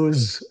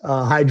rose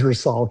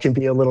hydrosol can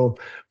be a little,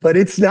 but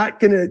it's not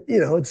going to,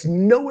 it's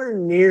nowhere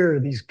near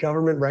these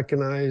government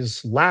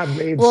recognized lab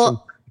made.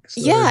 Well,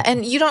 yeah.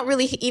 And you don't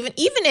really, even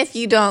if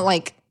you don't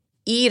like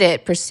eat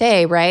it per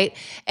se, right?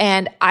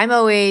 And I'm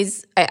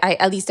always,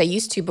 at least I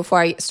used to before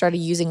I started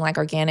using like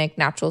organic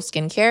natural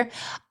skincare,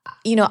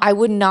 I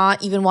would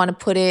not even want to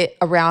put it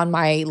around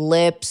my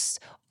lips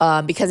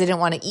because I didn't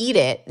want to eat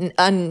it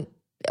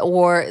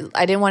or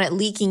I didn't want it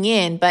leaking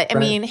in. But I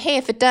mean, hey,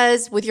 if it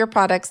does with your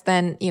products,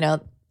 then,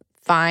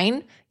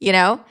 fine,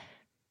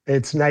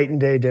 It's night and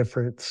day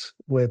difference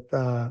with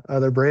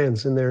other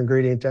brands and their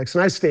ingredient decks.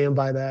 And I stand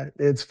by that.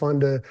 It's fun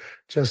to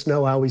just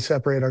know how we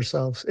separate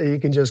ourselves. You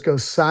can just go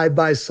side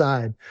by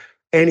side.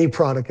 any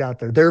product out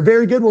there. There are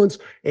very good ones.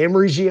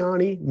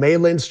 Amerigiani, May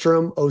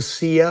Lindstrom,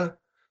 Osea.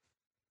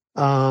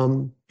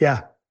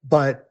 Yeah,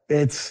 but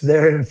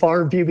they're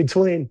far and few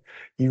between.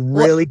 You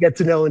What really get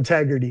to know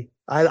integrity.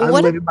 I'm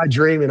what living my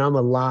dream and I'm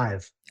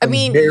alive. I I'm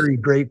mean, very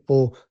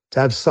grateful to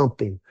have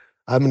something.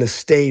 I'm going to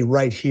stay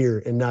right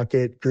here and not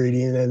get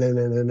greedy.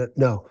 And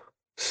no,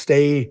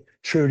 stay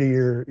true to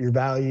your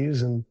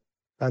values. And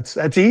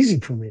that's easy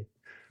for me.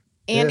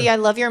 Yeah. Andy, I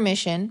love your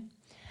mission.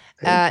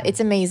 Thank you. It's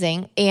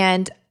amazing.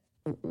 And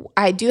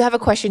I do have a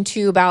question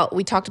too about,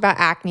 we talked about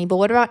acne, but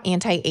what about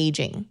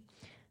anti-aging?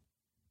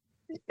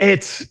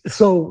 It's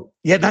so,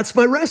 yeah, that's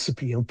my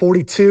recipe. I'm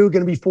 42,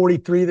 going to be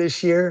 43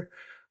 this year.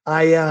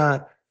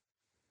 I,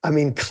 I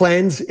mean,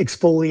 cleanse,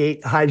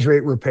 exfoliate,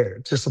 hydrate, repair.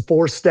 It's just a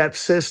 4-step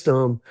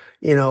system.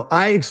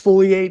 I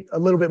exfoliate a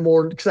little bit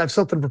more because I have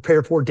something to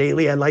prepare for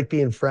daily. I like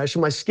being fresh.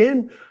 And my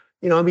skin,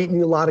 I'm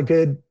eating a lot of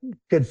good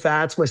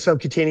fats. My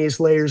subcutaneous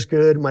layer is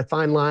good. My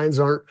fine lines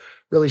aren't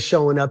really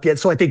showing up yet.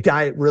 So I think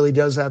diet really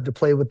does have to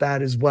play with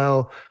that as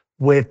well,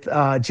 with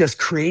just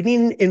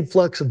creating an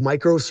influx of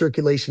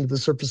microcirculation to the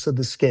surface of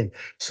the skin.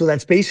 So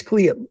that's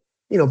basically,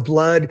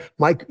 blood,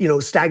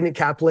 stagnant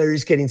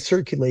capillaries getting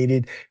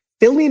circulated,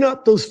 filling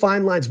up those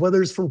fine lines,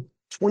 whether it's from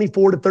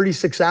 24 to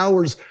 36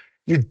 hours.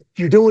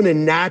 You're doing a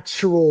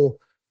natural,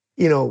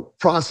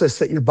 process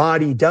that your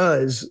body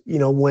does,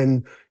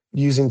 when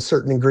using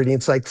certain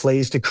ingredients like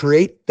clays to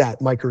create that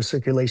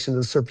microcirculation to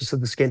the surface of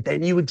the skin.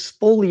 Then you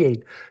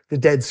exfoliate the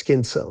dead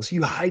skin cells.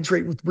 You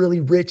hydrate with really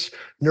rich,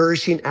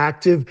 nourishing,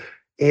 active,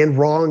 and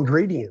raw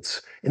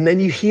ingredients. And then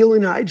you heal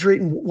and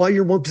hydrate while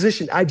you're in one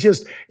position. And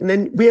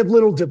then we have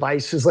little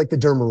devices like the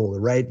derma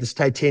roller, right? This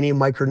titanium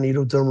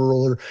microneedle derma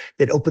roller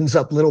that opens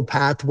up little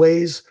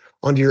pathways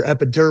onto your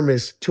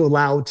epidermis to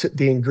allow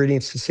the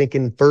ingredients to sink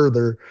in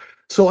further.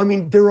 So, I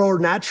mean, there are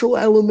natural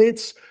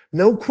elements,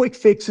 no quick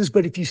fixes,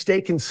 but if you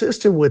stay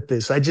consistent with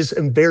this, I just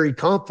am very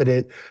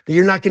confident that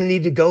you're not going to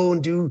need to go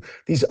and do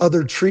these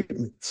other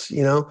treatments,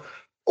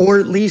 or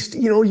at least,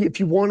 if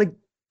you want to,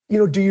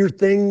 do your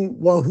thing,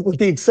 well, with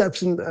the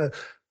exception of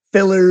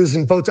fillers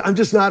and Botox. I'm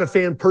just not a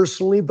fan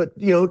personally, but,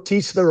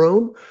 teach their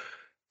own.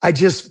 I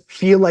just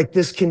feel like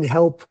this can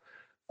help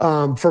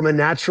from a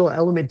natural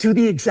element, do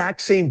the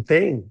exact same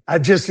thing.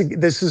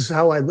 This is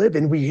how I live.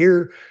 And we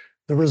hear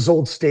the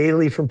results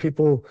daily from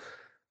people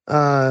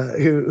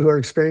who are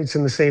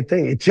experiencing the same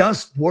thing. It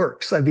just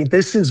works. I mean,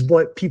 this is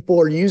what people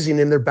are using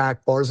in their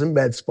back bars and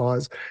med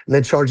spas and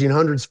then charging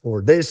hundreds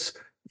for. This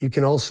you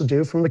can also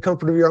do from the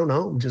comfort of your own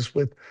home, just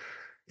with,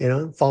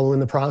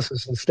 following the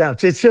process and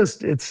steps. It's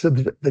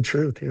the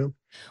truth.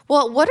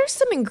 Well, what are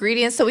some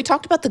ingredients? So we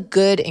talked about the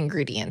good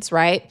ingredients,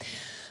 right?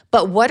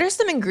 But what are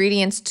some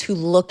ingredients to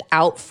look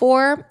out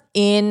for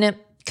in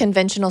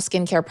conventional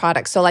skincare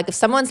products? So like if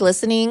someone's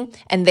listening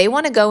and they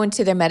want to go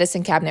into their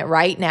medicine cabinet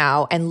right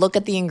now and look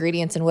at the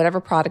ingredients in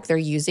whatever product they're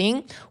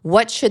using,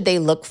 what should they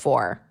look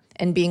for?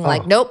 And being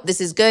like, nope,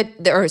 this is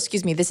good, or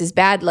excuse me, this is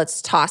bad,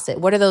 let's toss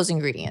it. What are those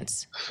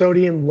ingredients?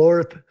 Sodium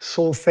lauryl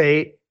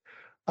sulfate,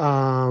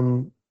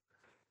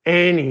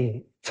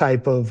 any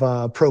type of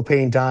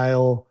propane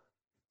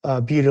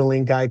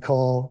butylene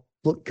glycol,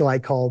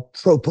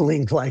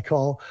 propylene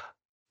glycol,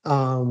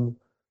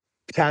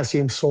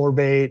 potassium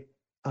sorbate,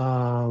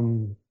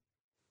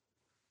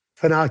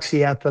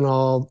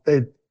 phenoxyethanol.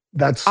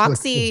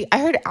 I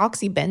heard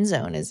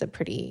oxybenzone is a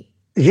pretty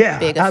Yeah,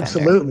 big offender.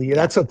 absolutely. Yeah.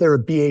 That's up there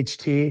with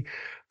BHT.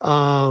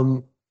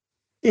 The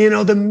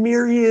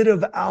myriad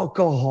of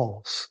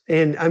alcohols.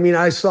 And I mean,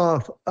 I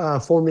saw a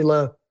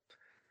formula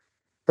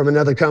from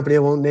another company I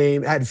won't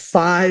name, had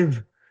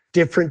 5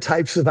 different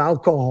types of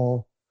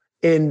alcohol.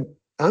 And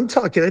I'm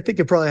talking, I think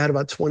it probably had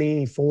about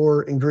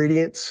 24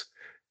 ingredients.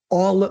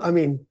 I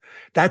mean,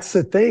 that's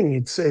the thing.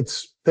 It's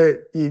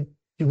that you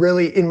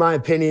really, in my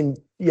opinion,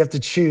 you have to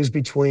choose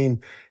between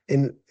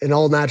an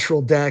all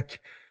natural deck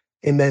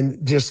and then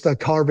just the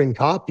carbon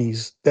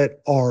copies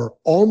that are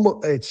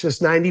almost, it's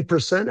just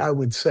 90%, I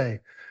would say,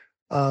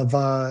 of,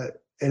 and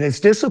it's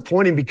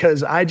disappointing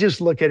because I just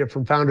look at it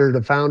from founder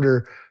to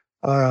founder,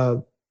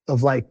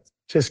 of like,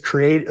 just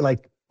create,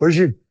 like, where's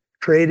your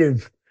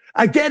creative?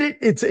 I get it.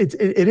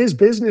 It is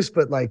business,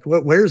 but like,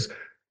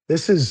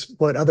 this is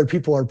what other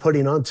people are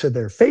putting onto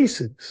their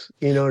faces.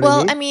 You know what I Well,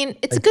 mean? I mean,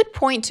 it's a good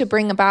point to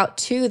bring about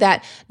too,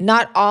 that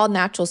not all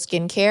natural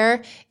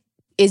skincare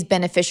is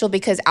beneficial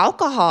because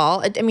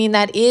alcohol, I mean,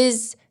 that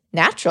is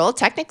natural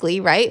technically,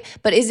 right?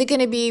 But is it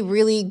going to be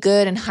really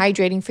good and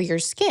hydrating for your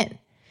skin?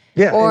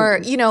 Yeah. Or,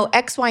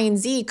 X, Y, and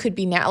Z could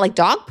be like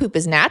dog poop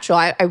is natural.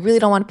 I really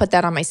don't want to put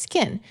that on my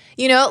skin,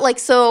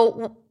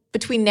 so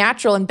between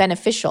natural and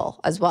beneficial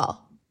as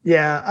well.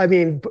 Yeah. I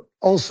mean,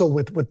 also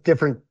with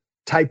different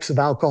types of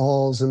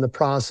alcohols and the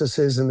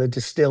processes and the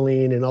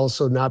distilling and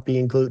also not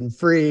being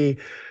gluten-free,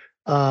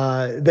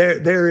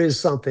 there is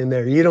something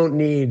there. You don't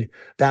need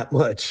that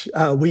much.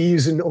 We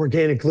use an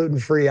organic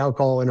gluten-free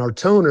alcohol in our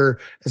toner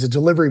as a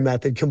delivery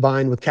method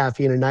combined with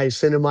caffeine and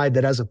niacinamide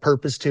that has a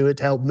purpose to it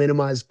to help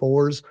minimize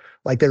pores.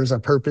 Like there's a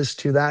purpose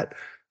to that.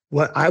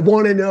 What I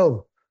want to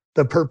know,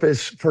 the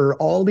purpose for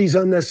all these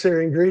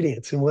unnecessary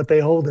ingredients and what they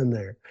hold in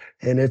there.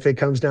 And if it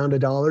comes down to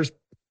dollars,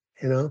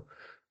 you know,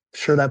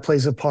 sure that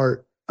plays a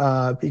part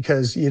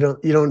because you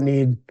don't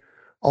need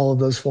all of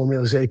those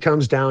formulas. It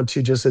comes down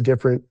to just a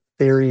different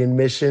theory and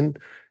mission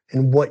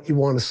and what you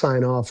want to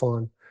sign off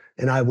on.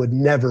 And I would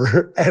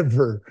never,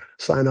 ever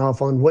sign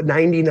off on what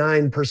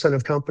 99%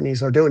 of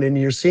companies are doing. And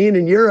you're seeing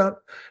in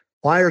Europe,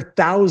 why are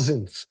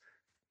thousands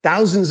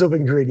of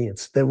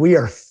ingredients that we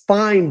are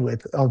fine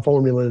with on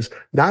formulas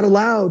not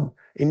allowed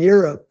in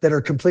Europe that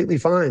are completely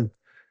fine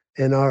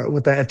and are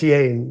with the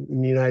FDA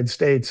in the United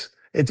States?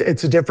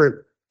 It's a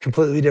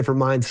completely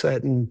different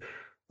mindset, and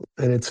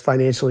it's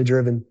financially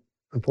driven,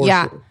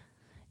 unfortunately. Yeah,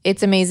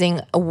 it's amazing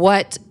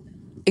what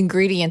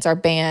ingredients are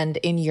banned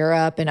in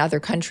Europe and other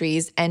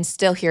countries, and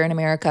still here in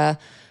America,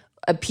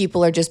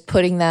 people are just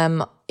putting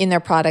them in their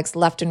products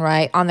left and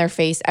right on their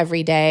face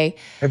every day.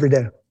 Every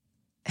day.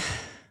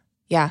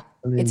 Yeah,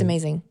 it's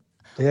amazing.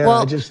 Yeah,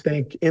 I just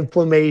think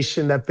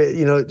inflammation,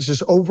 it's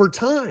just over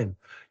time.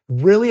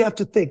 Really have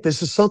to think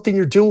this is something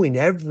you're doing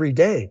every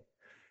day,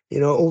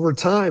 over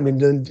time. And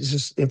then it's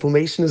just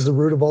inflammation is the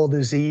root of all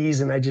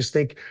disease. And I just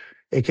think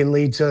it can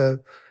lead to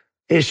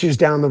issues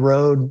down the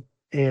road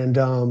and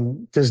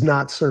does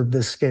not serve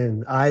the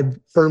skin. I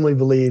firmly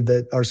believe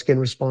that our skin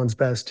responds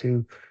best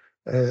to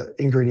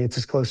ingredients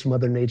as close to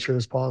Mother Nature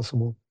as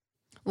possible.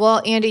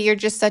 Well, Andy, you're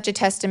just such a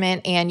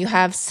testament, and you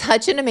have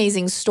such an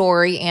amazing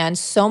story and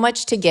so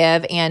much to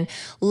give. And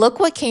look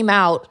what came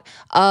out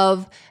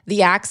of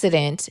the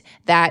accident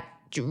that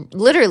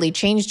literally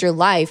changed your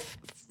life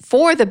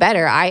for the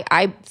better,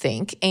 I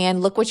think.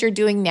 And look what you're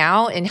doing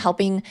now in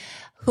helping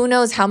who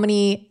knows how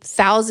many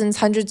thousands,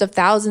 hundreds of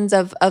thousands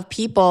of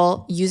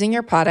people using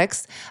your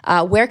products.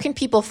 Where can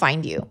people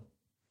find you?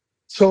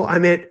 So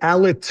I'm at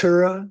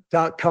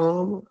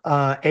alitura.com,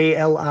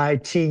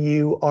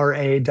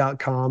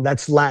 alitura.com.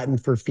 That's Latin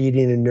for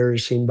feeding and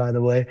nourishing, by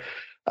the way.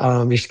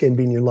 Your skin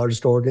being your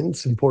largest organ,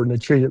 it's important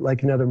to treat it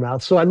like another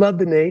mouth. So I love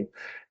the name.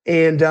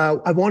 And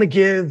I want to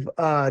give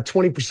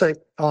 20%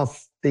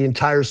 off the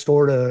entire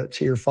store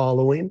to your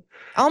following.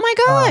 Oh my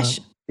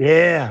gosh.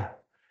 Yeah.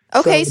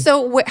 Okay,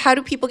 so how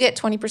do people get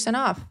 20%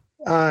 off?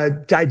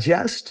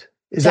 Digest.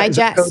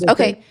 Digest.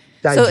 Okay.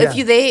 Digest. So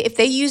if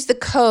they use the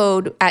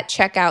code at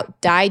checkout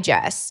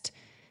digest,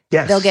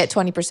 yes, they'll get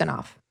 20%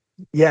 off.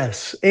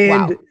 Yes.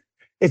 And wow.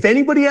 If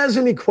anybody has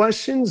any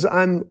questions,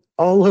 I'm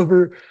all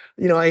over,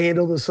 I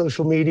handle the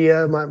social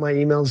media. My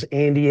email's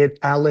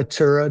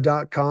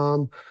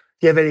andy@alitura.com.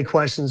 If you have any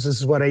questions, this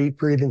is what I eat,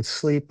 breathe, and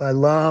sleep. I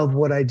love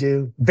what I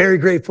do. Very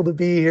grateful to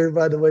be here,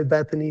 by the way,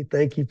 Bethany.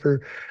 Thank you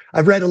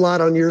I've read a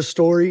lot on your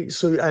story.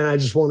 And I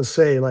just want to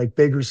say,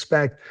 big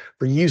respect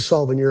for you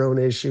solving your own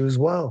issue as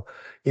well.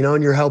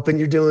 And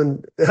you're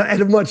doing at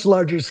a much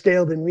larger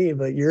scale than me,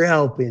 but you're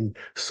helping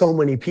so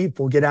many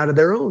people get out of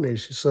their own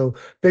issues. So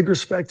big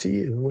respect to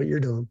you and what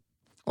you're doing.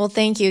 Well,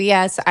 thank you.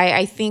 Yes,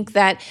 I think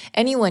that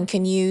anyone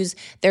can use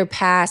their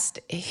past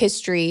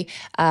history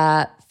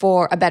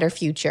for a better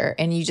future,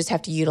 and you just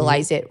have to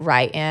utilize it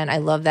right. And I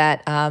love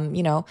that,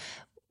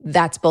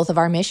 that's both of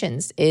our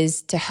missions,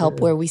 is to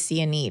help where we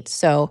see a need.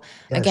 So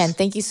again,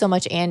 thank you so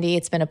much, Andy.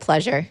 It's been a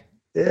pleasure.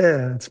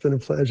 Yeah, it's been a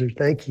pleasure.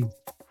 Thank you.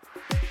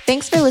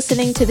 Thanks for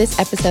listening to this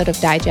episode of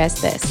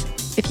Digest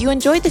This. If you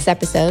enjoyed this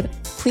episode,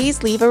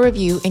 please leave a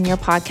review in your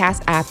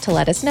podcast app to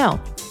let us know.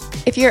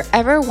 If you're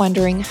ever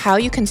wondering how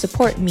you can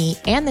support me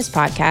and this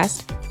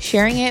podcast,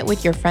 sharing it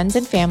with your friends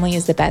and family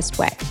is the best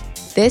way.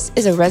 This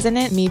is a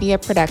Resonant Media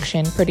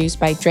production produced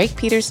by Drake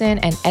Peterson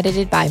and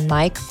edited by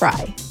Mike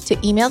Fry.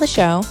 To email the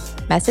show,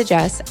 message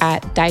us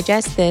at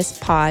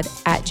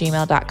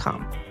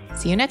digestthispod@gmail.com.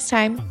 See you next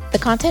time. The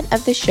content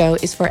of this show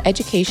is for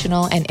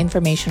educational and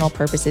informational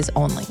purposes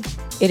only.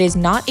 It is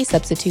not a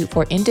substitute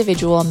for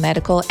individual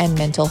medical and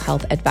mental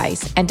health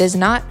advice and does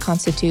not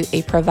constitute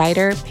a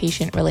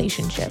provider-patient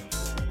relationship.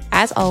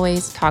 As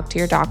always, talk to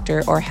your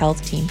doctor or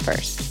health team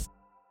first.